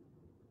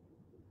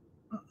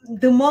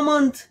the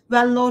moment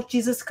when Lord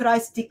Jesus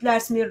Christ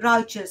declares me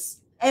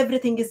righteous,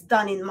 everything is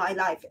done in my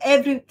life.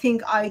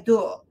 Everything I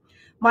do,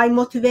 my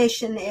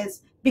motivation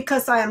is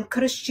because I am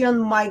Christian.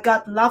 My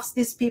God loves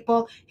these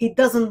people. He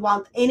doesn't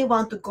want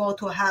anyone to go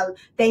to hell.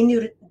 They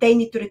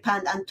need to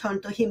repent and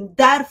turn to him.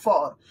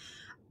 Therefore,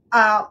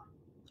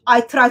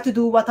 I try to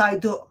do what I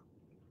do.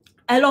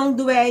 Along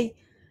the way,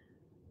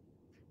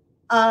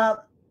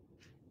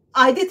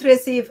 I did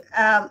receive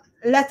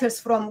letters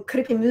from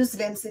creepy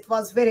Muslims. It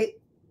was very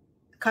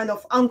kind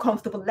of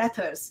uncomfortable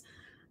letters.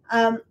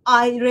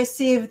 I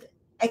received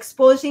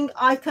exposing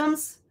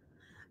items.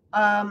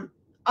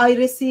 I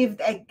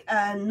received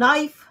a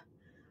knife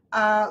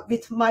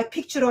with my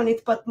picture on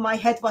it, but my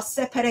head was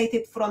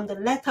separated from the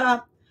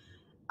letter.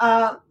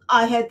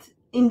 I had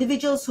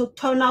individuals who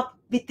turn up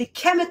with the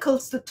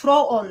chemicals to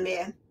throw on me.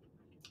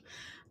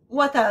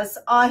 What else?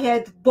 I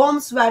had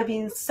bombs were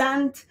being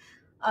sent.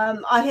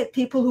 I had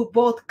people who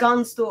bought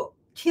guns to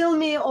kill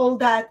me, all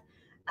that.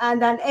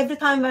 And then every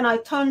time when I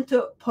turned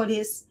to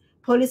police's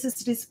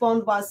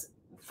response was,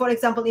 for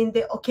example, in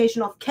the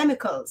occasion of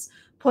chemicals,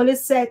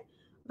 police said,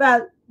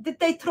 well, did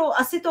they throw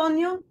acid on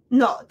you?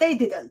 No, they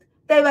didn't.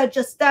 They were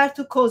just there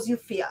to cause you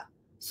fear.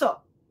 So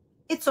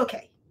it's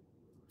okay.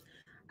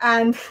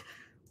 And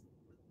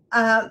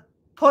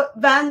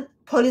when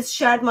police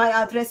shared my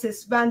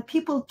addresses, when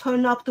people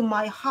turned up to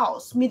my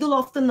house, middle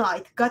of the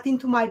night, got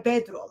into my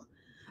bedroom,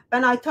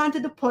 when I turned to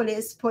the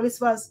police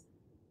was,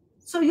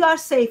 so you are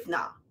safe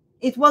now.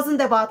 It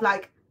wasn't about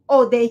like,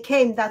 oh, they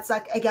came, that's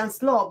like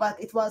against law, but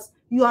it was,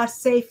 you are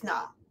safe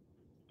now.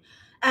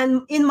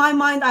 And in my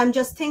mind, I'm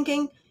just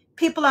thinking,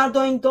 people are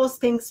doing those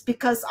things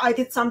because I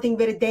did something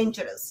very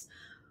dangerous.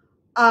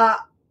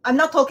 I'm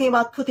not talking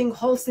about putting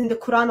holes in the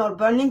Quran or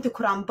burning the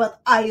Quran,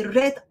 but I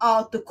read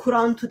out the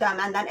Quran to them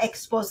and then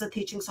exposed the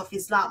teachings of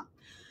Islam.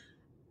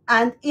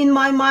 And in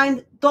my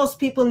mind, those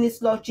people need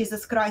Lord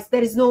Jesus Christ.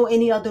 There is no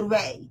any other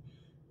way.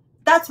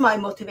 That's my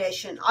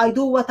motivation. I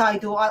do what I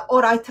do,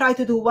 or I try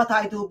to do what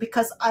I do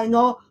because I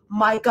know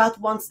my God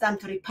wants them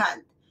to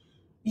repent.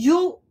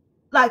 You,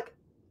 like,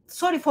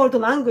 sorry for the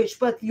language,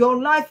 but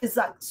your life is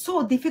like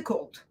so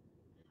difficult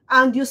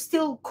and you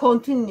still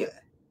continue.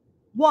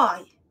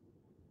 Why?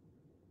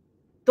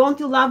 Don't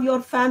you love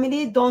your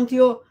family? Don't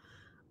you,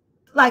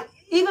 like,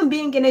 even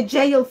being in a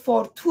jail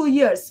for 2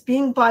 years,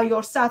 being by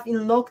yourself in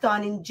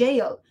lockdown in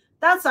jail,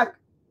 that's like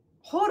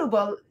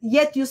horrible,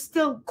 yet you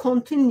still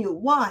continue.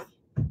 Why?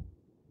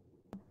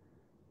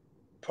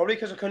 Probably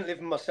because I couldn't live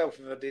with myself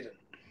if I didn't.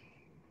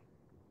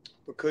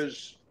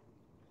 Because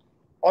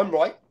I'm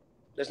right.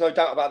 There's no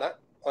doubt about that.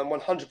 I'm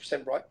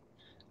 100% right.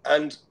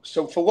 And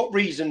so for what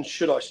reason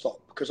should I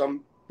stop? Because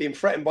I'm being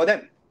threatened by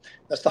them.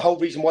 That's the whole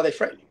reason why they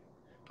threaten you.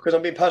 Because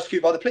I'm being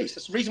persecuted by the police.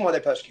 That's the reason why they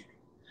persecute you.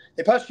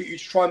 They persecute you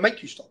to try and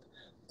make you stop.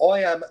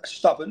 I am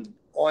stubborn.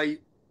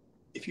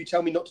 If you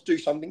tell me not to do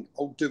something,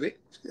 I'll do it.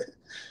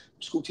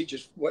 School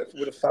teachers would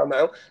have found that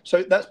out.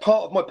 So that's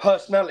part of my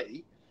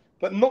personality.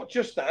 But not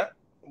just that.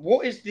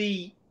 What is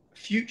the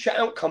future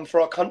outcome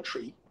for our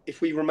country if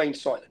we remain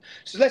silent?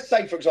 So let's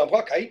say, for example,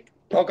 okay,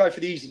 I'll go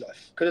for the easy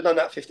life. Could have done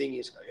that 15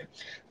 years ago. Yeah?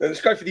 Now,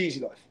 let's go for the easy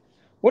life.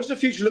 What does the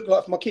future look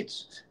like for my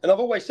kids? And I've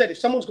always said, if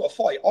someone's got to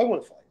fight, I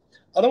want to fight.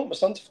 I don't want my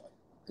son to fight.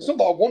 It's not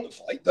that I want to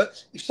fight,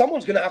 but if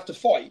someone's going to have to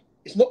fight,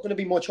 it's not going to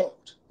be my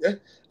child. Yeah?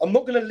 I'm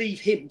not going to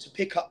leave him to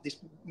pick up this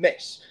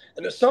mess.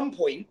 And at some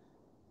point,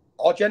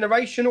 our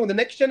generation or the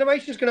next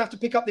generation is going to have to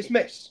pick up this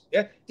mess.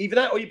 Yeah? Either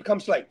that or you become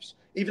slaves.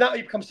 Either that or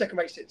you become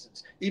second-rate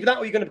citizens. Either that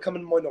or you're going to become a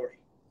minority.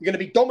 You're going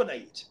to be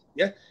dominated.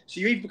 Yeah. So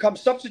you either become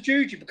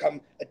substitute, you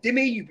become a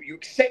dhimmi, you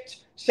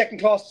accept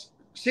second-class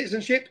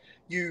citizenship,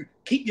 you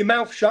keep your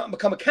mouth shut and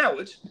become a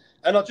coward.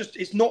 And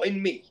it's not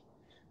in me.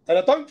 And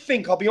I don't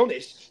think, I'll be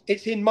honest,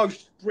 it's in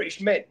most British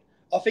men.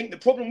 I think the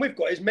problem we've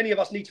got is many of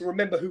us need to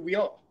remember who we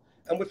are.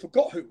 And we've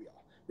forgot who we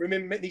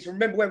are. Need to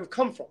remember where we've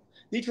come from.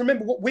 Need to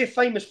remember what we're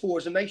famous for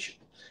as a nation.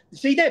 You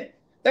see them?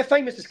 They're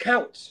famous as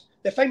cowards.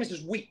 They're famous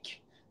as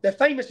weak. They're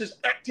famous as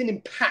acting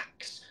in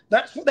packs.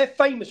 That's what they're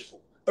famous for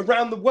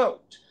around the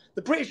world.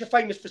 The British are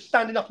famous for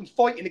standing up and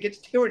fighting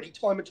against tyranny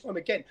time and time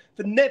again,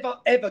 for never,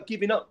 ever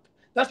giving up.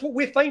 That's what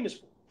we're famous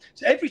for.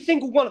 So every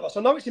single one of us,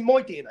 I know it's in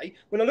my DNA.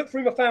 When I look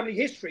through my family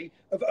history,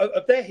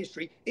 of their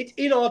history, it's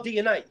in our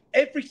DNA.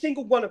 Every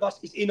single one of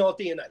us is in our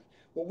DNA.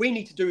 What we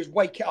need to do is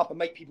wake it up and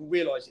make people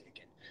realise it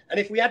again. And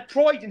if we had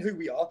pride in who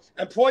we are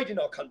and pride in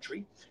our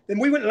country, then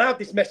we wouldn't allow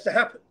this mess to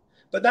happen.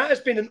 But that has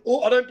been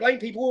I don't blame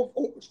people,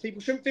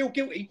 people shouldn't feel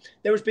guilty.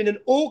 There has been an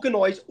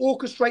organised,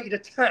 orchestrated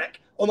attack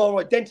on our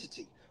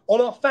identity, on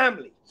our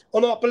family,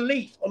 on our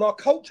belief, on our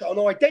culture, on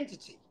our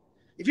identity.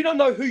 If you don't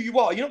know who you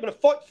are, you're not going to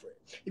fight for it.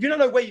 If you don't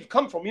know where you've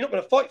come from, you're not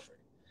going to fight for it.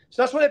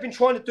 So that's what they've been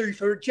trying to do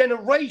for a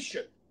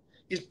generation,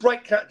 is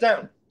break that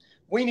down.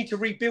 We need to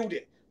rebuild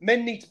it.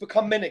 Men need to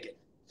become men again.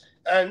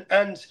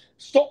 And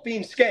stop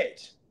being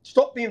scared.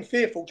 Stop being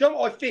fearful. Do you know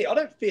what I fear? I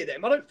don't fear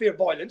them. I don't fear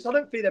violence. I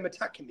don't fear them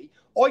attacking me.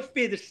 I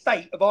fear the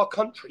state of our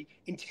country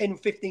in 10,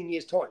 15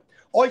 years' time.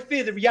 I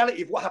fear the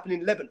reality of what happened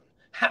in Lebanon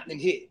happening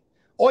here.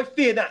 I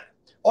fear that.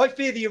 I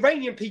fear the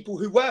Iranian people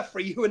who were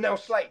free, who are now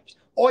slaves.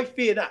 I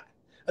fear that.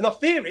 And I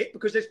fear it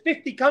because there's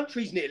 50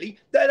 countries nearly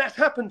that's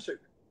happened to.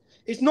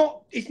 It's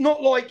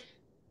not like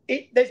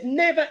it. There's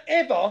never,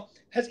 ever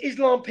has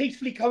Islam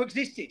peacefully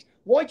coexisted.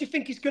 Why do you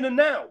think it's going to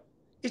now?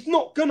 It's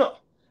not gonna.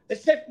 They're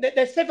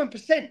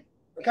 7%.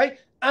 Okay,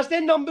 as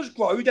their numbers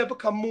grow, they'll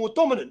become more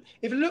dominant.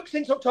 If you look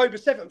since October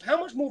 7th, how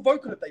much more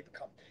vocal have they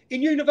become?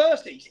 In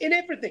universities, in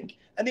everything.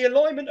 And the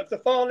alignment of the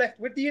far left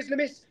with the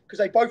Islamists, because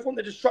they both want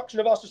the destruction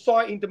of our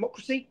society and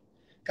democracy.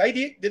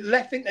 Okay, the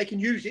left think they can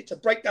use it to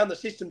break down the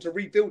system, to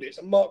rebuild it. It's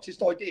a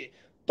Marxist idea.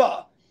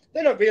 But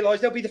they don't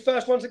realise they'll be the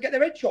first ones that get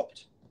their head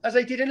chopped, as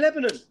they did in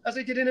Lebanon, as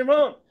they did in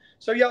Iran.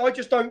 So yeah, I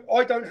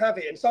don't have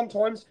it. And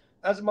sometimes,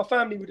 as my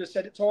family would have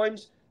said at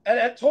times, and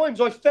at times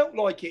I felt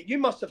like it. You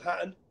must have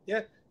had,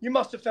 yeah? You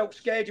must have felt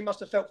scared. You must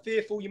have felt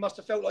fearful. You must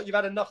have felt like you've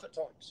had enough at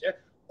times. Yeah,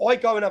 I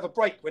go and have a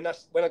break when I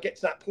get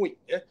to that point.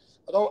 Yeah,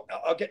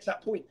 I get to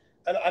that point,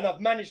 and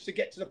I've managed to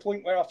get to the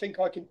point where I think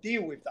I can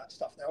deal with that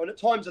stuff now. And at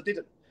times I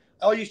didn't.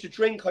 I used to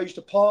drink. I used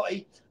to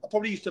party. I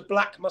probably used to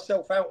black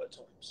myself out at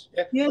times.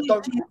 Yeah, you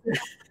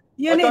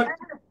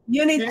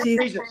need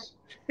Jesus.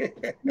 You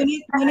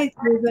need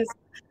Jesus.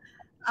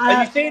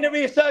 Are you seeing a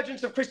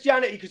resurgence of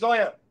Christianity? Because I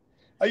am.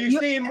 Are you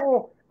seeing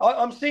more?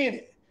 I'm seeing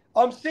it.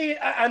 I'm seeing,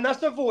 and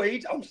that's a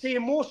void. I'm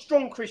seeing more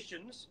strong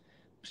Christians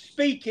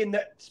speak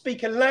a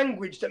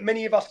language that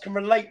many of us can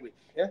relate with.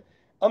 Yeah,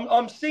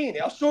 I'm seeing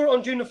it. I saw it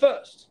on June the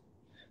 1st.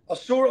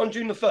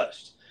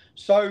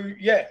 So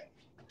yeah,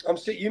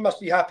 you must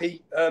be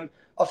happy. I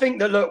think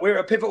that, look, we're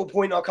at a pivotal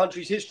point in our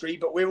country's history,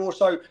 but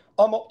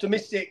I'm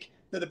optimistic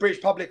that the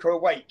British public are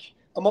awake.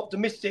 I'm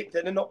optimistic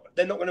that they're not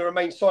going to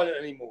remain silent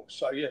anymore.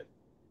 So yeah.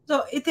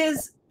 So it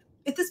is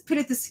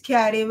pretty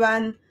scary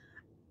when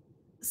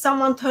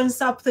someone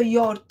turns up to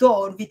your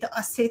door with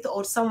a set,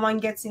 or someone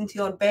gets into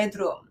your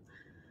bedroom.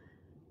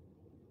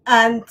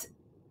 And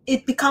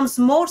it becomes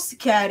more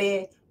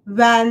scary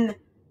when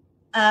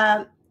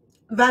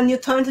you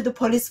turn to the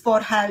police for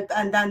help,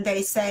 and then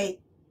they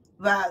say,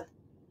 well,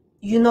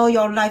 you know,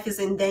 your life is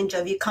in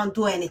danger, we can't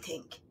do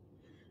anything.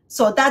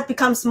 So that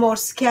becomes more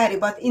scary.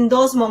 But in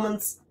those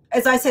moments,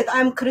 as I said,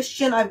 I'm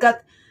Christian, I've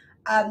got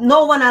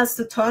no one else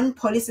to turn.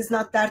 Police is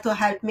not there to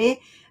help me.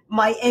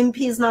 My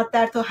MP is not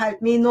there to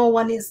help me. No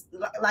one is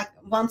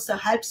wants to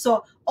help.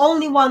 So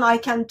only one I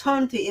can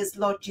turn to is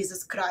Lord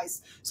Jesus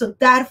Christ. So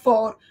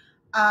therefore,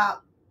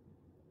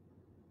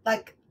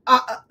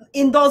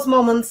 in those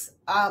moments,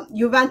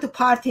 you went to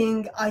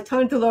partying, I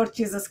turned to Lord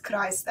Jesus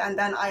Christ, and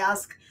then I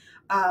ask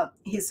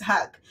his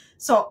help.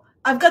 So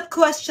I've got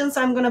questions.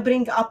 I'm going to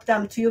bring up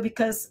them to you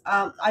because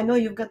I know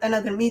you've got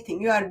another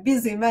meeting. You are a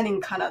busy man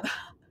in Canada.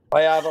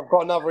 I have. I've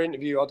got another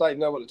interview. I don't even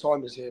know what the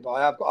time is here, but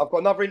I've got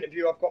another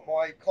interview. I've got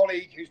my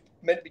colleague who's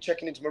meant to be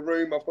checking into my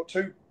room. I've got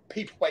 2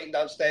 people waiting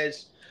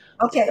downstairs.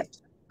 Okay,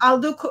 I'll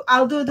do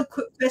the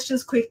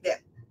questions quickly.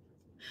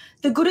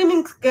 The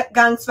grooming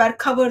gangs were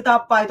covered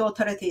up by the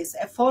authorities.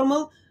 A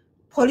formal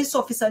police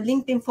officer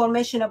linked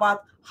information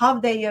about how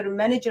their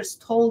managers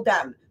told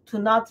them to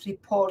not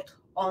report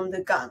on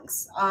the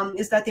gangs.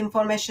 Is that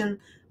information,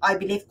 I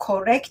believe,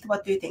 correct?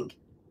 What do you think?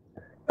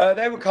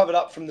 They were covered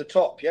up from the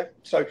top, yeah?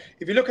 So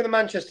if you look at the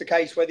Manchester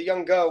case where the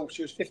young girl,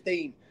 she was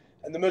 15,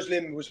 and the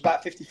Muslim was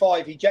about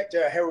 55, he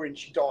injected her heroin,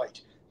 she died.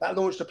 That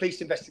launched a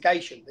police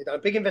investigation. They done a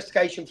big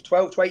investigation for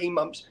 12 to 18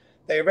 months.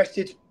 They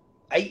arrested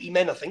 80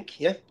 men, I think,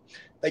 yeah?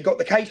 They got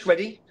the case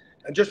ready,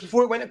 and just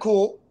before it went to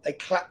court, they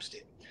collapsed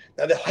it.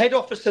 Now, the head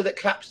officer that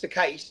collapsed the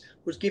case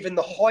was given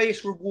the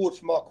highest reward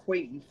from our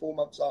Queen 4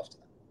 months after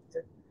that.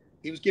 Yeah?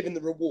 He was given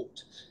the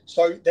reward.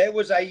 So there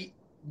was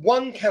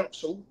one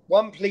council,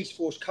 one police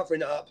force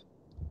covering it up,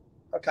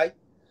 okay?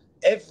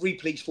 Every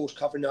police force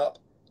covering it up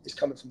is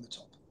coming from the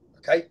top,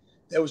 okay?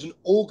 There was an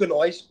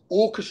organised,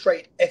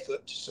 orchestrated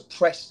effort to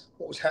suppress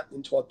what was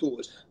happening to our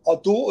daughters. Our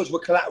daughters were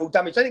collateral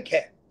damage. They didn't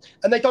care,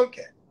 and they don't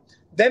care.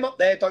 Them up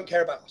there don't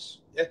care about us.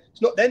 Yeah,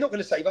 they're not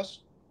going to save us.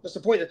 That's the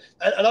point. And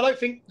I don't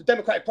think the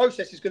democratic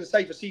process is going to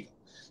save us either.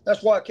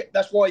 That's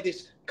why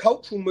this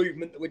cultural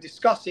movement that we're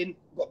discussing,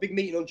 we've got a big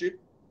meeting on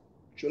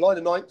July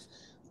the 9th.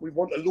 We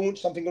want to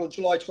launch something on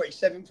July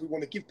 27th. We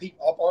want to give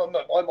people,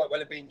 I might well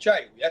have been in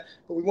jail, yeah,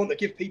 but we want to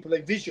give people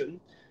a vision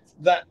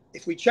that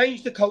if we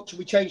change the culture,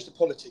 we change the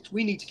politics.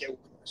 We need to get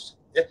organised.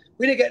 Yeah,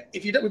 we need to get.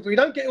 If we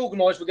don't get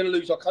organised, we're going to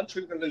lose our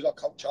country. We're going to lose our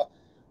culture.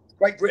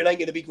 Great Britain ain't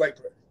going to be Great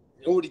Britain.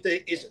 It already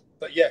isn't.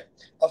 But yeah,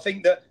 I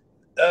think that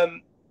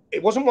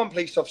it wasn't one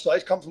police officer.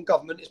 It's come from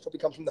government. It's probably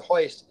come from the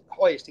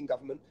highest in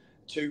government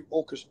to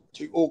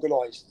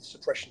organise the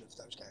suppression of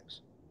those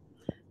gangs.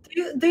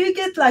 Do you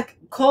get like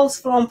calls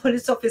from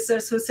police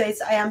officers who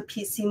says, "I am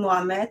PC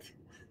Mohammed"?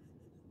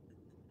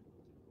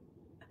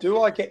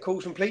 Do I get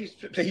calls from police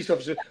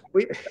officers?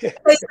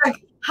 It's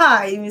like,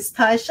 "Hi, Miss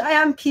Tash, I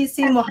am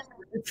PC Mohammed."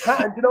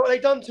 And you know what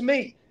they've done to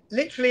me?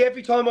 Literally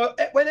every time,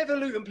 whenever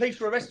Luton police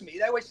were arresting me,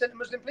 they always sent a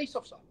Muslim police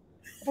officer.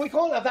 But we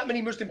can't have that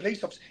many Muslim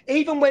police officers.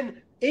 Even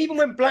when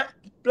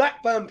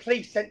Blackburn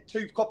police sent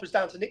 2 coppers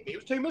down to nick me, it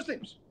was 2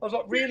 Muslims. I was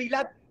like, really,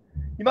 lad?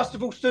 You must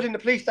have all stood in the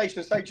police station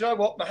and said, "Do you know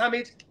what,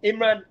 Mohammed,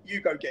 Imran, you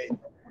go get him.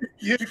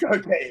 You go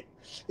get him."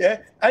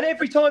 Yeah. And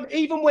every time,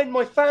 even when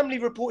my family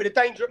reported a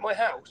danger at my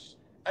house,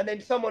 and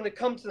then someone had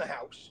come to the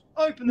house,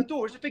 I opened the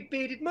door. It's a big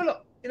bearded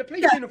mullah in a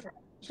police uniform.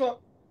 It's like,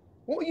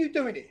 what are you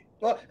doing here?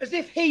 Like, as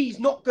if he's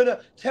not going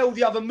to tell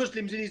the other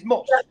Muslims in his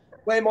mosque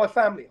where my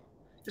family are.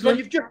 It's like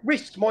you've just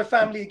risked my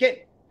family again.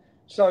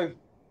 So,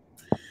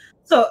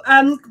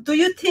 do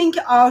you think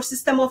our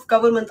system of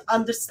government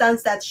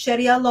understands that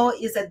Sharia law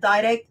is a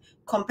direct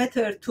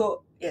competitor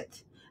to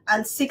it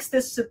and seeks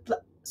to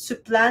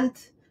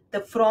supplant the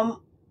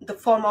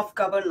form of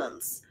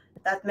governance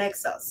that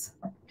makes us?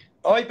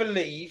 I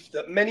believe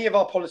that many of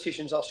our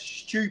politicians are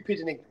stupid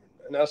and ignorant.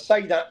 And I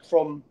say that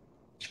from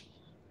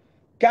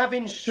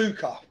Gavin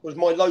Suka was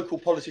my local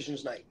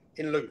politician's name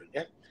in Luton.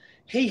 Yeah,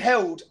 he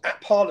held at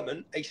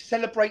Parliament a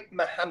Celebrate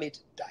Mohammed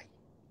Day.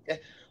 Yeah,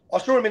 I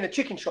saw him in a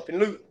chicken shop in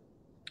Luton,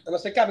 and I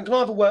said, "Gavin, can I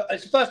have a word?"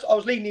 It's the first I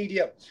was leading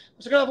EDL. I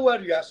said, "Can I have a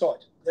word with you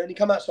outside?" And he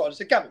come outside. I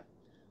said, "Gavin,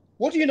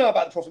 what do you know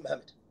about the Prophet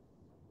Muhammad?"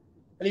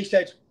 And he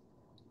said,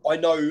 "I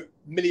know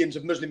millions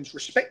of Muslims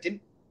respect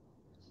him."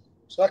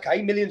 So,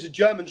 okay, millions of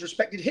Germans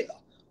respected Hitler.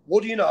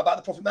 What do you know about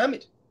the Prophet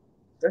Muhammad?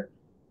 Yeah.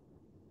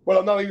 Well,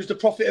 I know he was the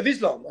prophet of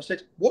Islam. I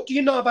said, "What do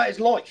you know about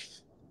his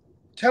life?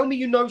 Tell me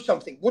you know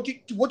something. What do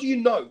you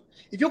know?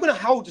 If you're going to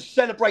hold to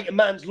celebrate a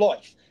man's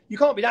life, you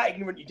can't be that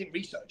ignorant you didn't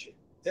research it."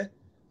 Yeah.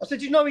 I said,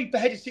 "Do you know he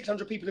beheaded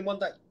 600 people in one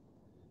day?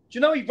 Do you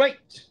know he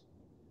raped?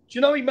 Do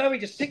you know he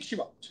married a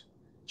 6-year-old?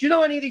 Do you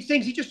know any of these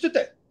things?" He just stood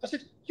there. I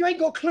said, "You ain't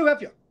got a clue,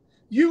 have you?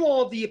 You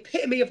are the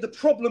epitome of the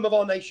problem of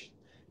our nation.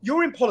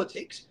 You're in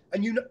politics,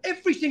 and you know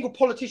every single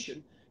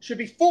politician should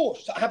be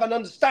forced to have an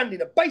understanding,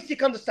 a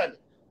basic understanding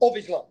of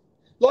Islam.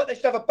 Like they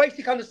should have a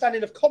basic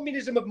understanding of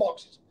communism, of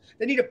Marxism.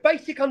 They need a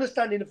basic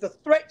understanding of the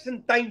threats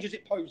and dangers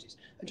it poses.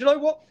 And do you know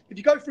what? If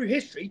you go through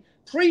history,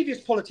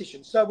 previous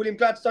politicians, Sir William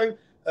Gladstone,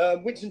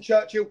 Winston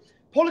Churchill,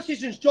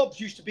 politicians'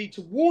 jobs used to be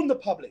to warn the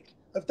public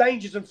of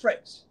dangers and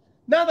threats.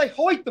 Now they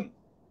hide them.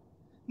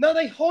 Now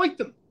they hide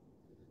them.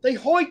 They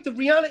hide the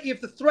reality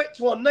of the threat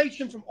to our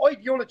nation from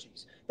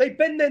ideologies. They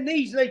bend their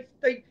knees and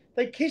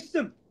they kiss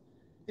them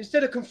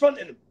instead of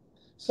confronting them.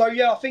 So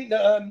yeah, I think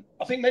that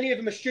many of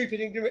them are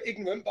stupid and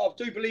ignorant, but I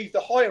do believe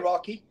the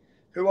hierarchy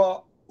who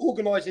are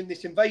organising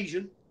this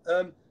invasion,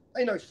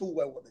 they know full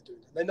well what they're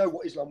doing. They know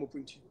what Islam will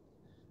bring to you.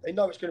 They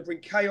know it's going to bring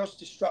chaos,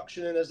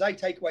 destruction, and as they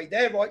take away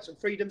their rights and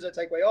freedoms, they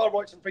take away our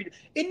rights and freedoms.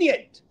 In the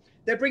end,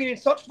 they're bringing in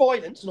such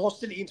violence and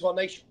hostility into our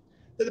nation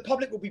that the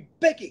public will be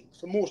begging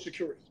for more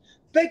security,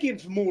 begging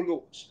for more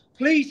laws.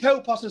 Please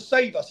help us and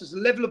save us as the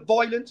level of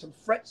violence and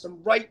threats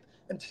and rape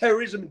and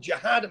terrorism and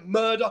jihad and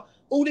murder,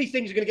 all these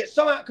things are going to get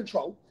so out of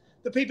control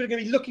that people are going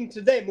to be looking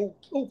to them,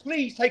 oh,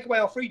 please take away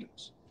our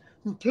freedoms.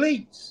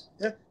 Please.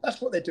 Yeah, that's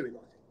what they're doing, I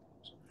think.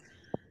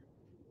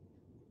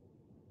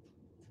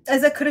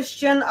 As a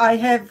Christian, I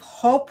have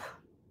hope,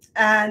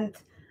 and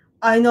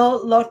I know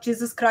Lord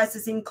Jesus Christ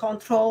is in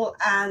control,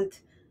 and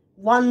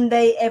one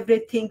day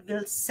everything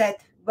will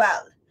set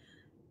well.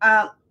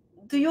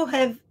 Do you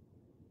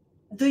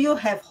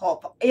have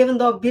hope? Even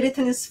though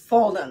Britain is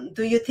fallen,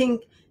 do you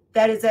think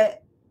there is a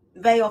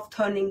way of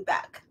turning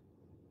back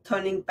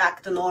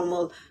to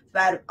normal,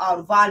 where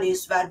our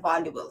values were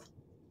valuable?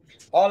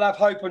 I'll have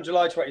hope on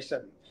July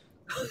 27th.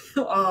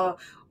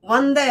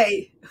 One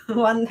day.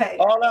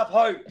 I'll have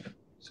hope.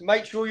 So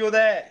make sure you're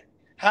there.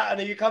 Hatton,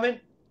 are you coming?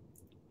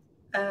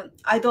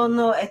 I don't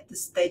know at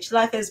this stage.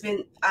 Life has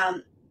been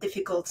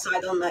difficult, so I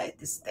don't know at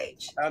this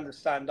stage. I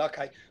understand.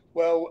 Okay.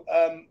 Well,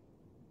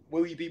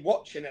 will you be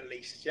watching at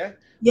least? Yeah.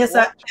 Yes,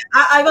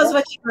 I was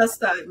watching last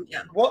time.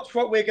 Yeah. Watch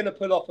what we're going to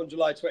pull off on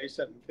July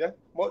 27th. Yeah.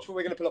 Watch what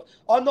we're going to pull off.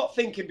 I'm not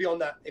thinking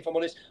beyond that, if I'm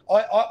honest.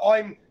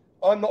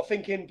 I'm not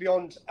thinking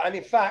beyond. And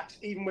in fact,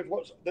 even with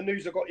what the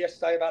news I got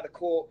yesterday about the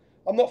court,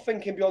 I'm not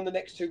thinking beyond the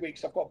next 2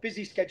 weeks. I've got a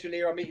busy schedule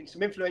here. I'm meeting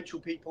some influential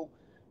people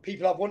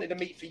I've wanted to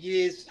meet for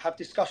years, have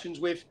discussions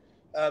with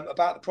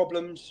about the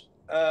problems.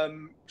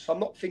 So I'm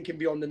not thinking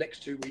beyond the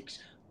next 2 weeks,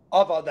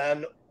 other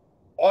than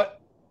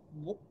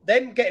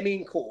them getting me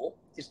in court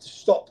is to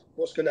stop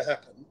what's going to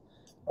happen.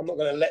 I'm not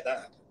going to let that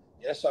happen.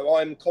 Yeah. So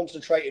I'm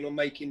concentrating on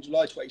making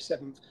July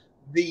 27th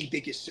the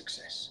biggest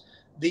success,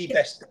 the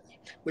best day.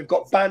 We've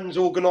got bands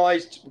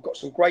organised. We've got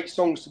some great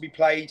songs to be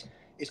played.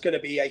 It's going to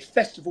be a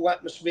festival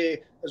atmosphere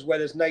as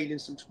well as nailing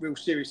some real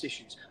serious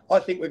issues. I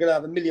think we're going to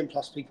have 1 million+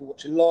 people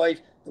watching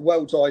live. The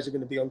world's eyes are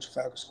going to be on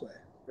Trafalgar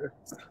Square.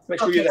 Make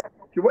sure you're there.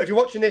 If you're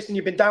watching this and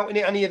you've been doubting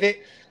it, any of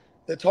it,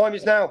 the time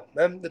is now.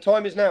 The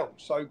time is now.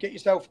 So get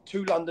yourself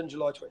to London,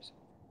 July 20th.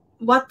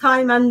 What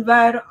time and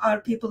where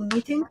are people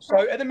meeting?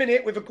 So at the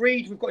minute, we've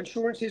agreed, we've got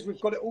insurances, we've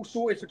got it all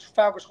sorted for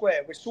Trafalgar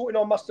Square. We're sorting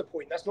our muster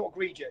point. That's not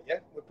agreed yet, yeah?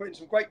 We're putting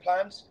some great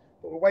plans,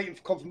 but we're waiting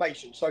for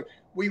confirmation. So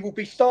we will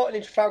be starting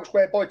in Trafalgar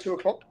Square by 2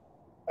 o'clock.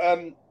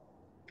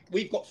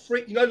 We've got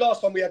 3. You know,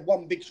 last time we had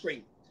 1 big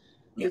screen.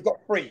 Yeah. We've got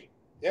 3,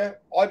 yeah?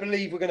 I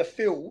believe we're going to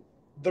fill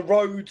the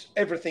roads,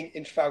 everything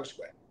in Trafalgar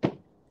Square.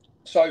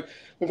 So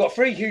we've got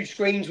 3 huge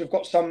screens. We've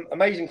got some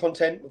amazing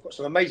content. We've got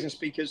some amazing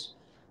speakers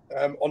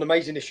on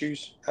amazing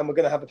issues, and we're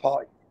going to have a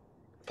party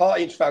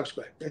in Trafalgar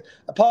Square.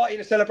 A party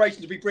and a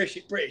celebration to be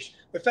British.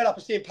 We're fed up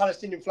of seeing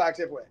Palestinian flags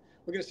everywhere.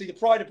 We're going to see the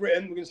pride of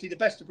Britain. We're going to see the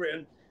best of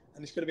Britain,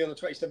 and it's going to be on the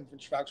 27th in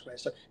Trafalgar Square.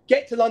 So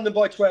get to London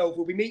by 12.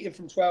 We'll be meeting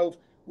from 12.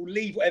 We'll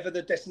leave whatever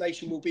the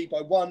destination will be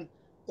by 1.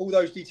 All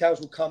those details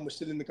will come. We're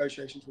still in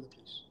negotiations with the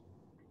police.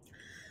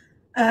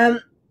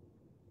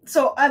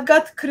 So I've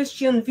got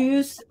Christian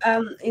views.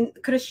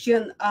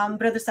 Christian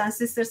brothers and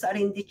sisters are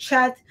in the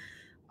chat.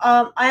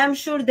 I am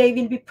sure they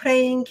will be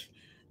praying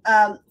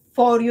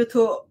for you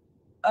to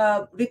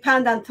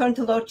repent and turn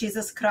to Lord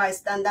Jesus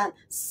Christ, and then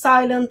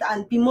silent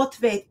and be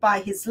motivated by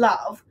his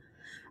love.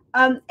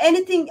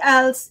 Anything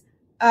else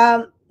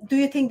do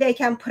you think they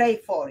can pray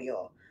for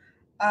you?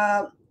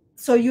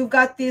 So you've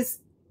got this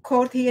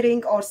court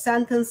hearing or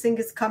sentencing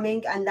is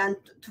coming, and then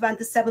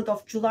 27th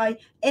of July.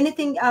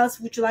 Anything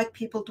else would you like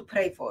people to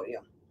pray for you?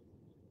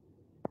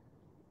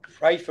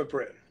 Pray for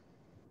Britain.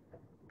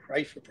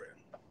 Pray for Britain.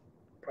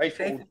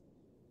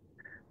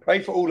 Pray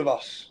for all of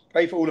us.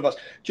 Pray for all of us.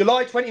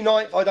 July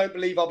 29th, I don't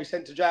believe I'll be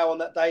sent to jail on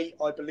that day.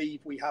 I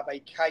believe we have a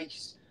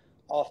case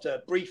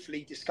after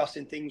briefly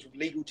discussing things with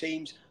legal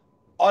teams.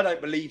 I don't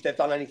believe they've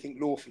done anything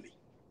lawfully.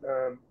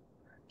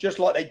 Just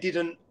like they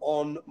didn't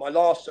on my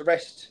last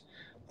arrest.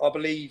 I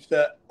believe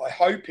that, I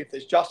hope if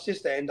there's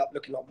justice, they end up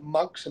looking like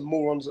mugs and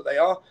morons that they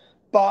are.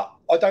 But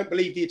I don't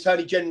believe the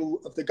Attorney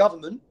General of the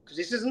government, because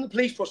this isn't the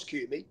police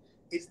prosecuting me,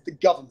 it's the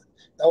government.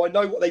 Now, I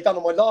know what they've done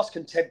on my last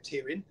contempt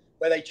hearing,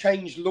 where they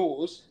changed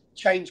laws,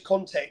 changed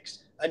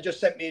context, and just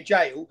sent me to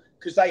jail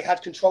because they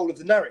had control of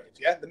the narrative,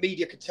 yeah? The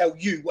media could tell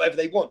you whatever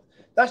they want.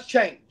 That's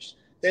changed.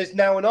 There's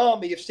now an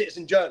army of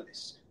citizen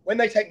journalists. When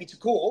they take me to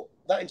court,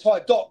 that entire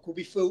dock will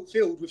be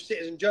filled with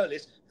citizen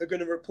journalists who are going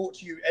to report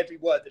to you every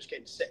word that's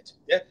getting said,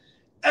 yeah?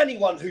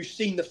 Anyone who's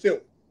seen the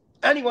film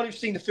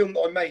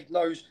that I made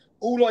knows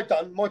all I've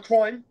done, my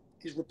crime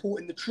is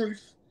reporting the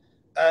truth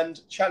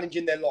and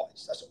challenging their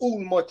lies. That's all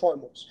my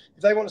crime was.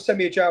 If they want to send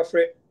me to jail for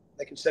it,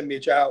 they can send me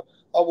to jail.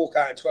 I'll walk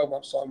out in 12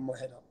 months' time with my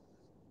head up.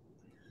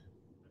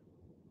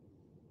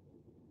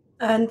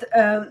 And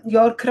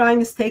your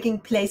crime is taking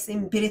place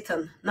in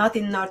Britain, not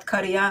in North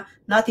Korea,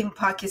 not in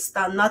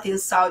Pakistan, not in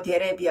Saudi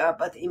Arabia,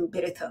 but in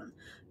Britain.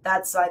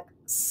 That's like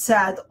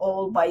sad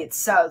all by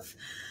itself.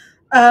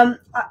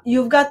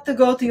 You've got to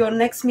go to your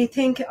next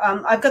meeting.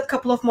 I've got a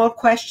couple of more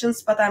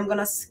questions, but I'm going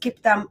to skip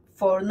them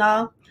for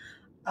now.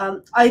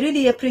 I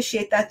really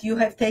appreciate that you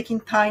have taken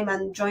time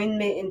and joined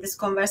me in this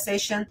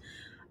conversation.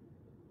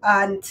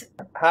 And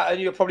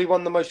you're probably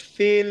one of the most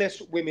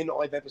fearless women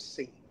I've ever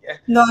seen. Yeah?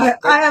 No,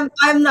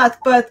 I'm not,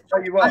 but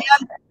no, you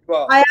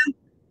are. I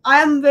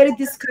am very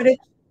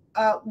discouraged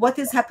what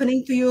is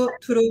happening to you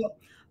through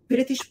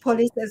British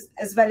police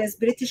as well as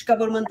British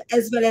government,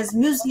 as well as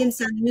Muslims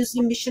and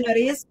Muslim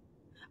missionaries.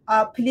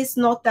 Please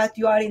note that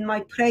you are in my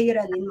prayer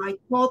and in my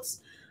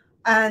thoughts,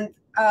 and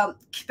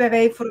keep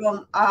away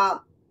from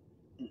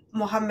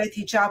Mohammed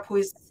Hijab,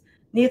 who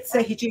needs a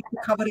hijab to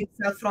cover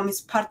himself from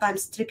his part-time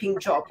stripping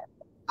job.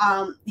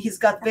 He's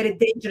got very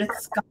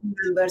dangerous gun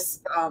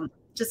members.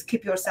 Just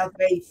keep yourself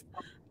safe.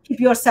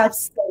 Keep yourself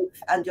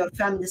safe and your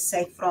family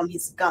safe from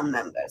his gun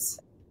members.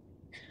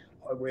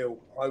 I will.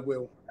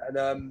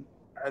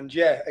 And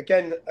yeah,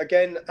 again,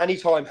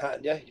 anytime,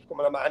 Hatton. Yeah, you've got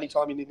my number.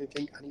 Anytime you need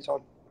anything, anytime.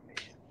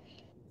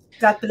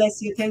 God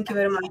bless you. Thank you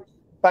very much.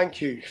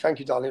 Thank you,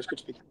 darling. It was good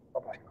to speak.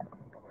 Bye-bye.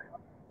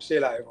 See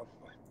you later, everyone.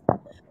 Bye.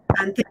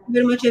 And thank you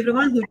very much,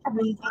 everyone who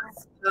joined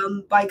us.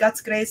 By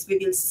God's grace,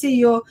 we will see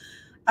you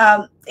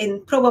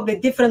in probably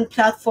different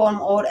platform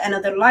or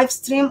another live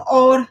stream,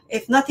 or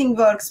if nothing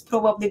works,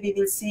 probably we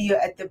will see you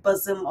at the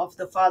bosom of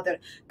the Father.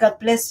 God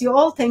bless you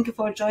all. Thank you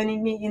for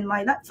joining me in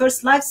my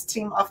first live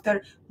stream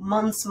after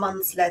months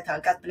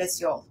later. God bless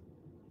you all.